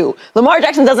has to. Lamar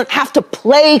Jackson doesn't have to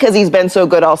play because he's been so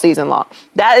good all season long.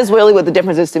 That is really what the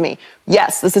difference is to me.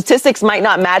 Yes, the statistics might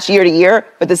not match year to year,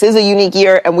 but this is a unique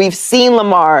year, and we've seen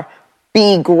Lamar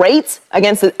be great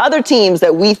against the other teams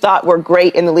that we thought were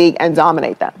great in the league and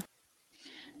dominate them.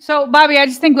 So, Bobby, I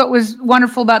just think what was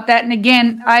wonderful about that, and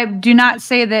again, I do not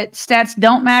say that stats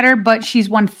don't matter, but she's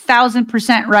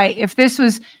 1,000% right.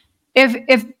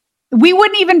 If we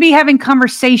wouldn't even be having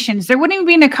conversations. There wouldn't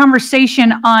even be a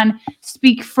conversation on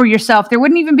Speak for Yourself. There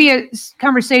wouldn't even be a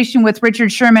conversation with Richard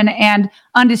Sherman and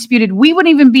Undisputed. We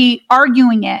wouldn't even be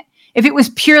arguing it if it was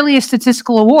purely a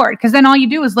statistical award, because then all you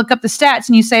do is look up the stats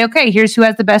and you say, okay, here's who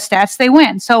has the best stats, they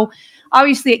win. So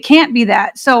obviously it can't be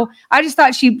that. So I just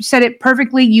thought she said it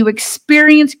perfectly. You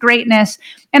experience greatness.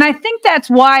 And I think that's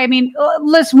why, I mean,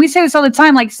 listen, we say this all the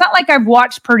time. Like, it's not like I've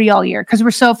watched Purdy all year because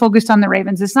we're so focused on the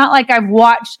Ravens. It's not like I've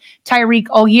watched Tyreek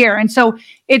all year. And so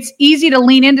it's easy to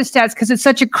lean into stats because it's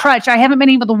such a crutch. I haven't been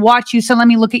able to watch you, so let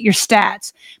me look at your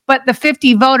stats. But the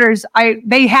 50 voters,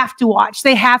 they have to watch.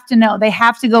 They have to know. They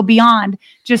have to go beyond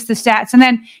just the stats. And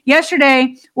then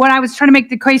yesterday, when I was trying to make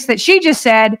the case that she just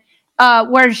said,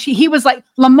 where he was like,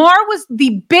 Lamar was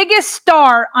the biggest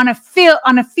star on a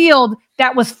field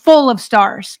that was full of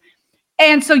stars.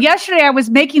 And so yesterday I was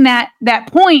making that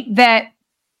point that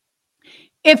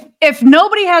if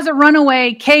nobody has a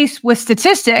runaway case with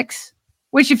statistics,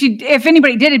 which if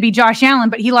anybody did, it'd be Josh Allen,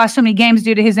 but he lost so many games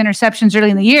due to his interceptions early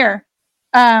in the year,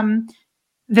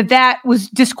 that was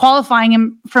disqualifying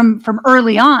him from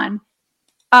early on.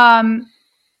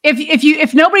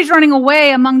 If nobody's running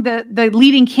away among the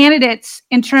leading candidates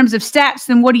in terms of stats,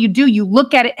 then what do? You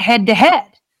look at it head to head.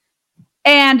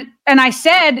 And I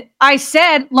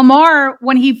said Lamar,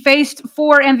 when he faced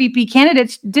 4 MVP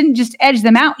candidates, didn't just edge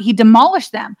them out, he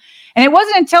demolished them. And it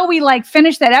wasn't until we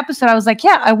finished that episode, I was like,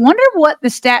 yeah, I do wonder what the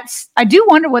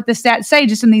stats say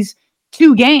just in these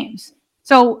 2 games.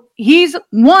 So he's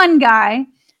one guy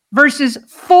versus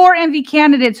 4 MVP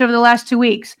candidates over the last 2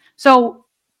 weeks. So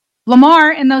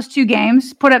Lamar in those 2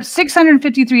 games put up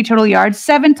 653 total yards,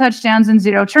 7 touchdowns, and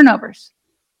 0 turnovers.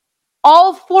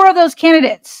 All 4 of those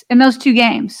candidates in those 2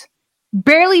 games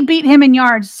barely beat him in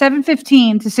yards,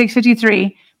 715 to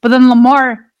 653. But then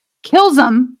Lamar kills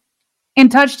them in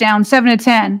touchdowns,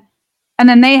 7-10. And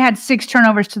then they had 6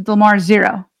 turnovers to Lamar's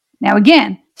 0. Now,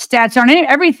 again, stats aren't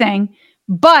everything.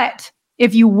 But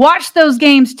if you watch those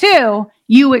games too,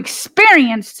 you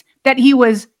experienced that he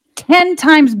was 10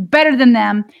 times better than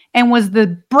them and was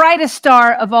the brightest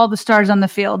star of all the stars on the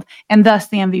field, and thus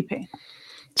the MVP.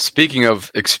 Speaking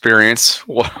of experience,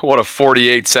 what a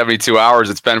 48, 72 hours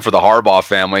it's been for the Harbaugh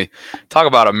family. Talk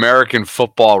about American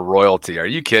football royalty. Are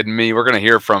you kidding me? We're going to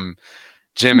hear from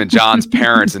Jim and John's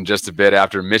parents in just a bit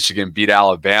after Michigan beat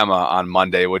Alabama on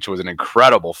Monday, which was an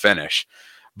incredible finish.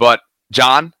 But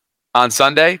John, on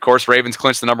Sunday, of course, Ravens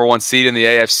clinched the number 1 seed in the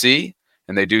AFC,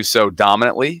 and they do so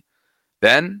dominantly.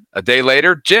 Then, a day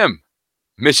later, Jim,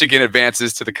 Michigan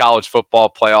advances to the college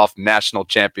football playoff national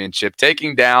championship,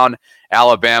 taking down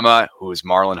Alabama, who is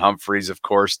Marlon Humphrey's, of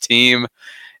course, team.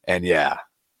 And yeah,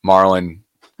 Marlon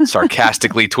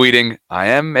sarcastically tweeting, I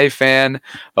am a fan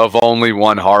of only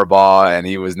one Harbaugh, and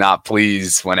he was not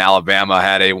pleased when Alabama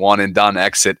had a one-and-done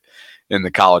exit in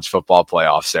the college football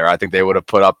playoffs there. I think they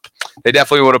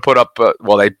definitely would have put up,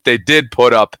 they did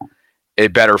put up a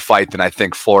better fight than I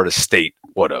think Florida State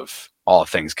would have, all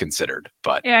things considered.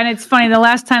 But yeah, and it's funny, the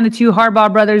last time the 2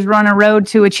 Harbaugh brothers were on a road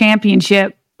to a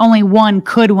championship, only one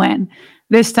could win.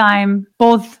 This time,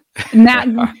 both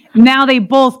now they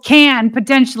both can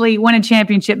potentially win a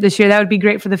championship this year. That would be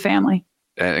great for the family.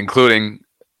 Including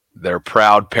their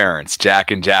proud parents, Jack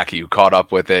and Jackie, who caught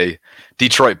up with a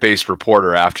Detroit-based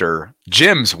reporter after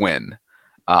Jim's win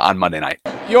on Monday night.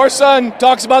 Your son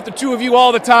talks about the 2 of you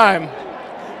all the time.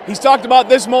 He's talked about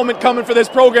this moment coming for this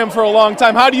program for a long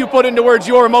time. How do you put into words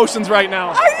your emotions right now?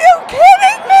 Are you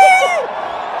kidding me?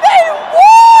 They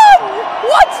won!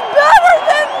 What's better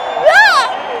than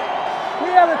that? We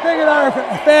have a thing in our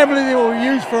family that we've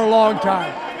used for a long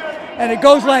time. And it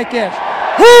goes like this.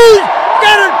 Who's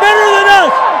got it better than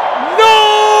us?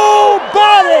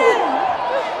 Nobody!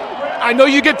 I know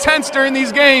you get tense during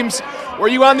these games. Were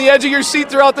you on the edge of your seat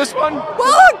throughout this one?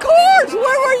 Well, of course, we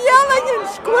were yelling and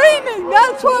screaming.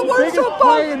 That's what we're biggest supposed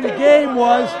play in the game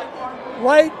was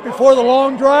right before the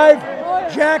long drive.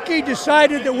 Jackie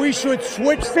decided that we should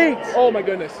switch seats. Oh my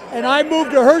goodness. And I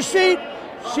moved to her seat,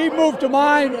 she moved to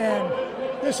mine, and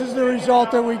this is the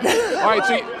result that we get. All right,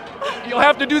 so you'll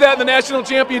have to do that in the national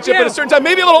championship at a certain time,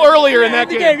 maybe a little earlier in that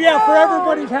game. Yeah, for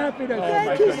everybody's happiness.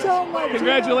 Thank you so much.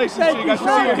 Congratulations Thank to you you guys.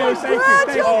 so See you much. again.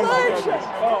 Thank you. Congratulations.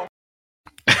 Oh.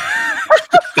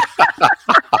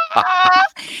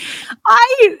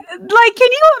 Can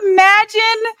you imagine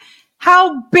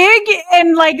how big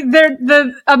and like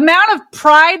the amount of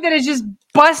pride that is just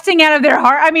busting out of their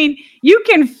heart? I mean, you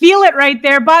can feel it right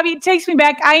there. Bobby, it takes me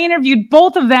back. I interviewed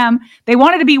both of them. They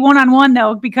wanted to be one-on-one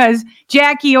though, because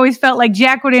Jackie always felt like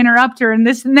Jack would interrupt her and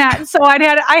this and that. So I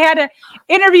had to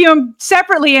interview them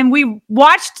separately, and we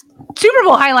watched Super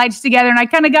Bowl highlights together, and I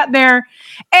kind of got their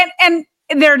and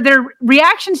their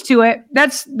reactions to it.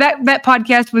 That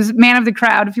podcast was Man of the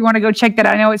Crowd. If you want to go check that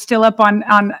out, I know it's still up on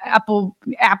Apple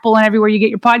and everywhere you get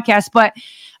your podcast. But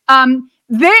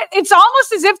it's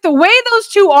almost as if the way those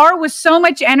two are with so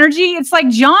much energy, it's like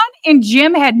John and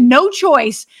Jim had no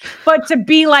choice but to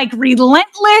be like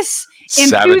relentless,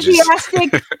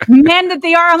 enthusiastic men that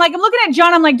they are. I'm looking at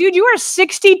John. I'm like, dude, you are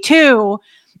 62.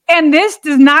 And this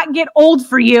does not get old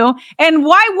for you. And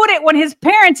why would it when his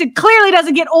parents, it clearly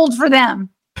doesn't get old for them.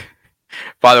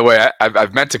 By the way,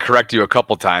 I've meant to correct you a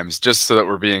couple times just so that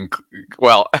we're being,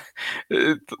 not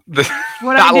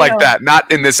like that,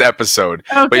 not in this episode,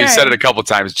 but you said it a couple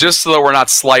times just so that we're not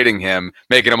slighting him,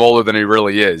 making him older than he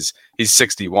really is. He's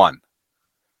 61.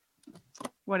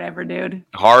 Whatever, dude.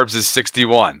 Harbs is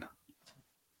 61.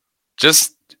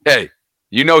 Just, hey,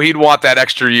 you know he'd want that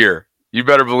extra year. You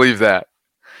better believe that.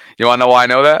 You want to know why I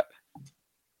know that?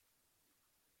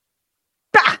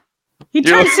 He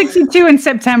turned 62 in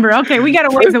September. Okay, we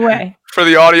got a ways away. For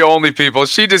the audio-only people,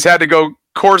 she just had to go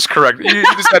course correct. You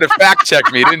just had to fact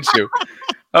check me, didn't you?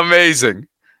 Amazing.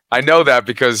 I know that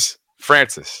because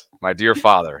Francis, my dear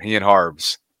father, he and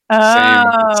Harbs,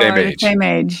 same age. Same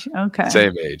age. Okay.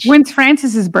 Same age. When's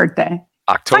Francis's birthday?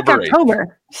 October 8th.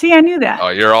 October. See, I knew that. Oh,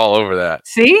 you're all over that.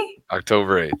 See?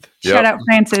 October 8th. Shout out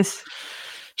Francis.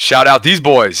 Shout out these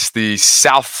boys, the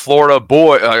South Florida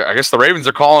boy. I guess the Ravens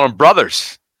are calling them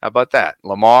brothers. How about that?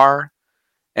 Lamar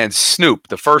and Snoop,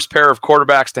 the first pair of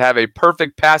quarterbacks to have a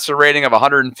perfect passer rating of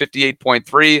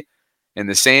 158.3 in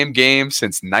the same game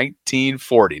since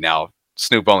 1940. Now,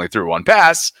 Snoop only threw one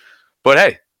pass, but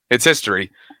hey, it's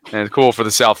history, and it's cool for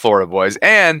the South Florida boys.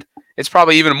 And it's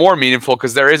probably even more meaningful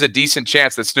because there is a decent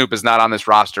chance that Snoop is not on this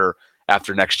roster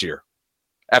after next year.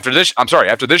 After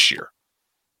this year.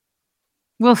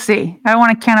 We'll see. I don't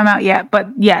want to count him out yet, but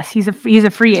yes, he's a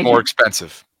free agent. More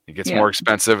expensive. It gets more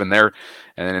expensive,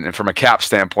 and from a cap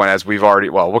standpoint, as we've already,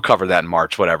 we'll cover that in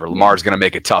March, whatever. Lamar's going to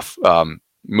make it tough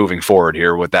moving forward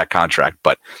here with that contract,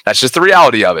 but that's just the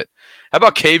reality of it. How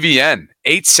about KVN?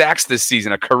 8 sacks this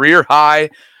season, a career high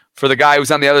for the guy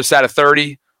who's on the other side of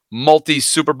 30,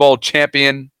 multi-Super Bowl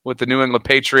champion with the New England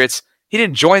Patriots. He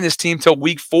didn't join this team till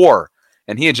week 4,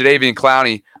 and he and Jadeveon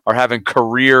Clowney are having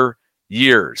career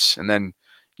years. And then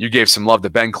you gave some love to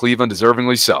Ben Cleveland,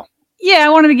 deservingly so. Yeah, I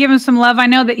wanted to give him some love. I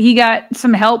know that he got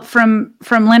some help from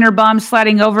Linderbaum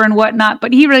sliding over and whatnot,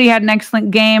 but he really had an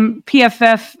excellent game.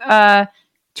 PFF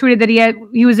tweeted that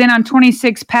he was in on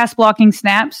 26 pass blocking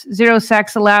snaps, 0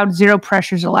 sacks allowed, 0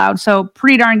 pressures allowed. So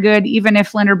pretty darn good, even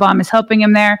if Linderbaum is helping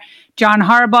him there. John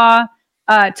Harbaugh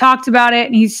talked about it,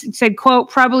 and he said,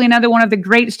 quote, probably another one of the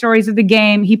great stories of the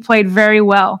game. He played very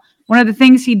well. One of the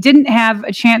things he didn't have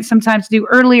a chance sometimes to do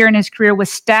earlier in his career was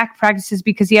stack practices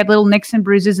because he had little nicks and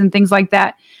bruises and things like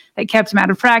that kept him out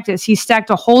of practice. He stacked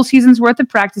a whole season's worth of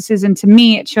practices, and to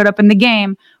me, it showed up in the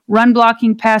game. Run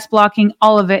blocking, pass blocking,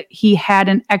 all of it. He had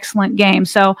an excellent game.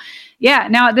 So, yeah,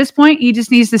 now at this point, he just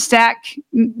needs to stack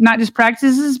not just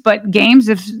practices, but games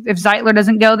if Zeitler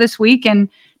doesn't go this week, and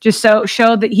just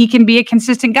show that he can be a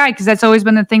consistent guy, because that's always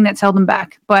been the thing that's held him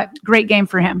back. But great game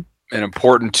for him. An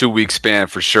important 2-week span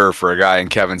for sure for a guy in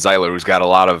Kevin Zeitler who's got a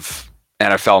lot of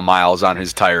NFL miles on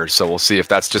his tires. So we'll see if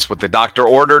that's just what the doctor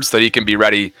ordered so that he can be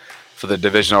ready for the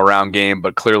divisional round game.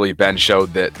 But clearly Ben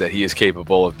showed that he is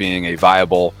capable of being a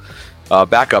viable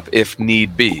backup if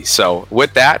need be. So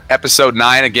with that, episode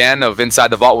 9 again of Inside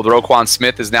the Vault with Roquan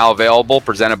Smith is now available,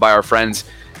 presented by our friends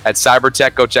at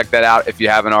CyberTech. Go check that out if you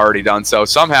haven't already done so.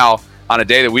 Somehow, on a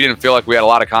day that we didn't feel like we had a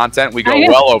lot of content, we go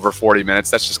well over 40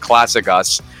 minutes. That's just classic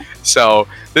us. So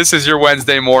this is your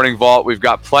Wednesday morning vault. We've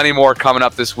got plenty more coming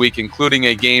up this week, including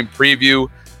a game preview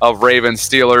of Ravens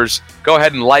Steelers. Go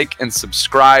ahead and like and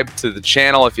subscribe to the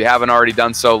channel if you haven't already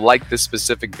done so. Like this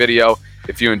specific video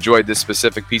if you enjoyed this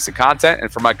specific piece of content.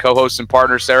 And for my co-host and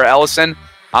partner, Sarah Ellison,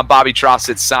 I'm Bobby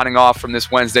Trossett signing off from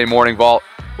this Wednesday Morning Vault.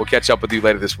 We'll catch up with you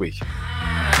later this week.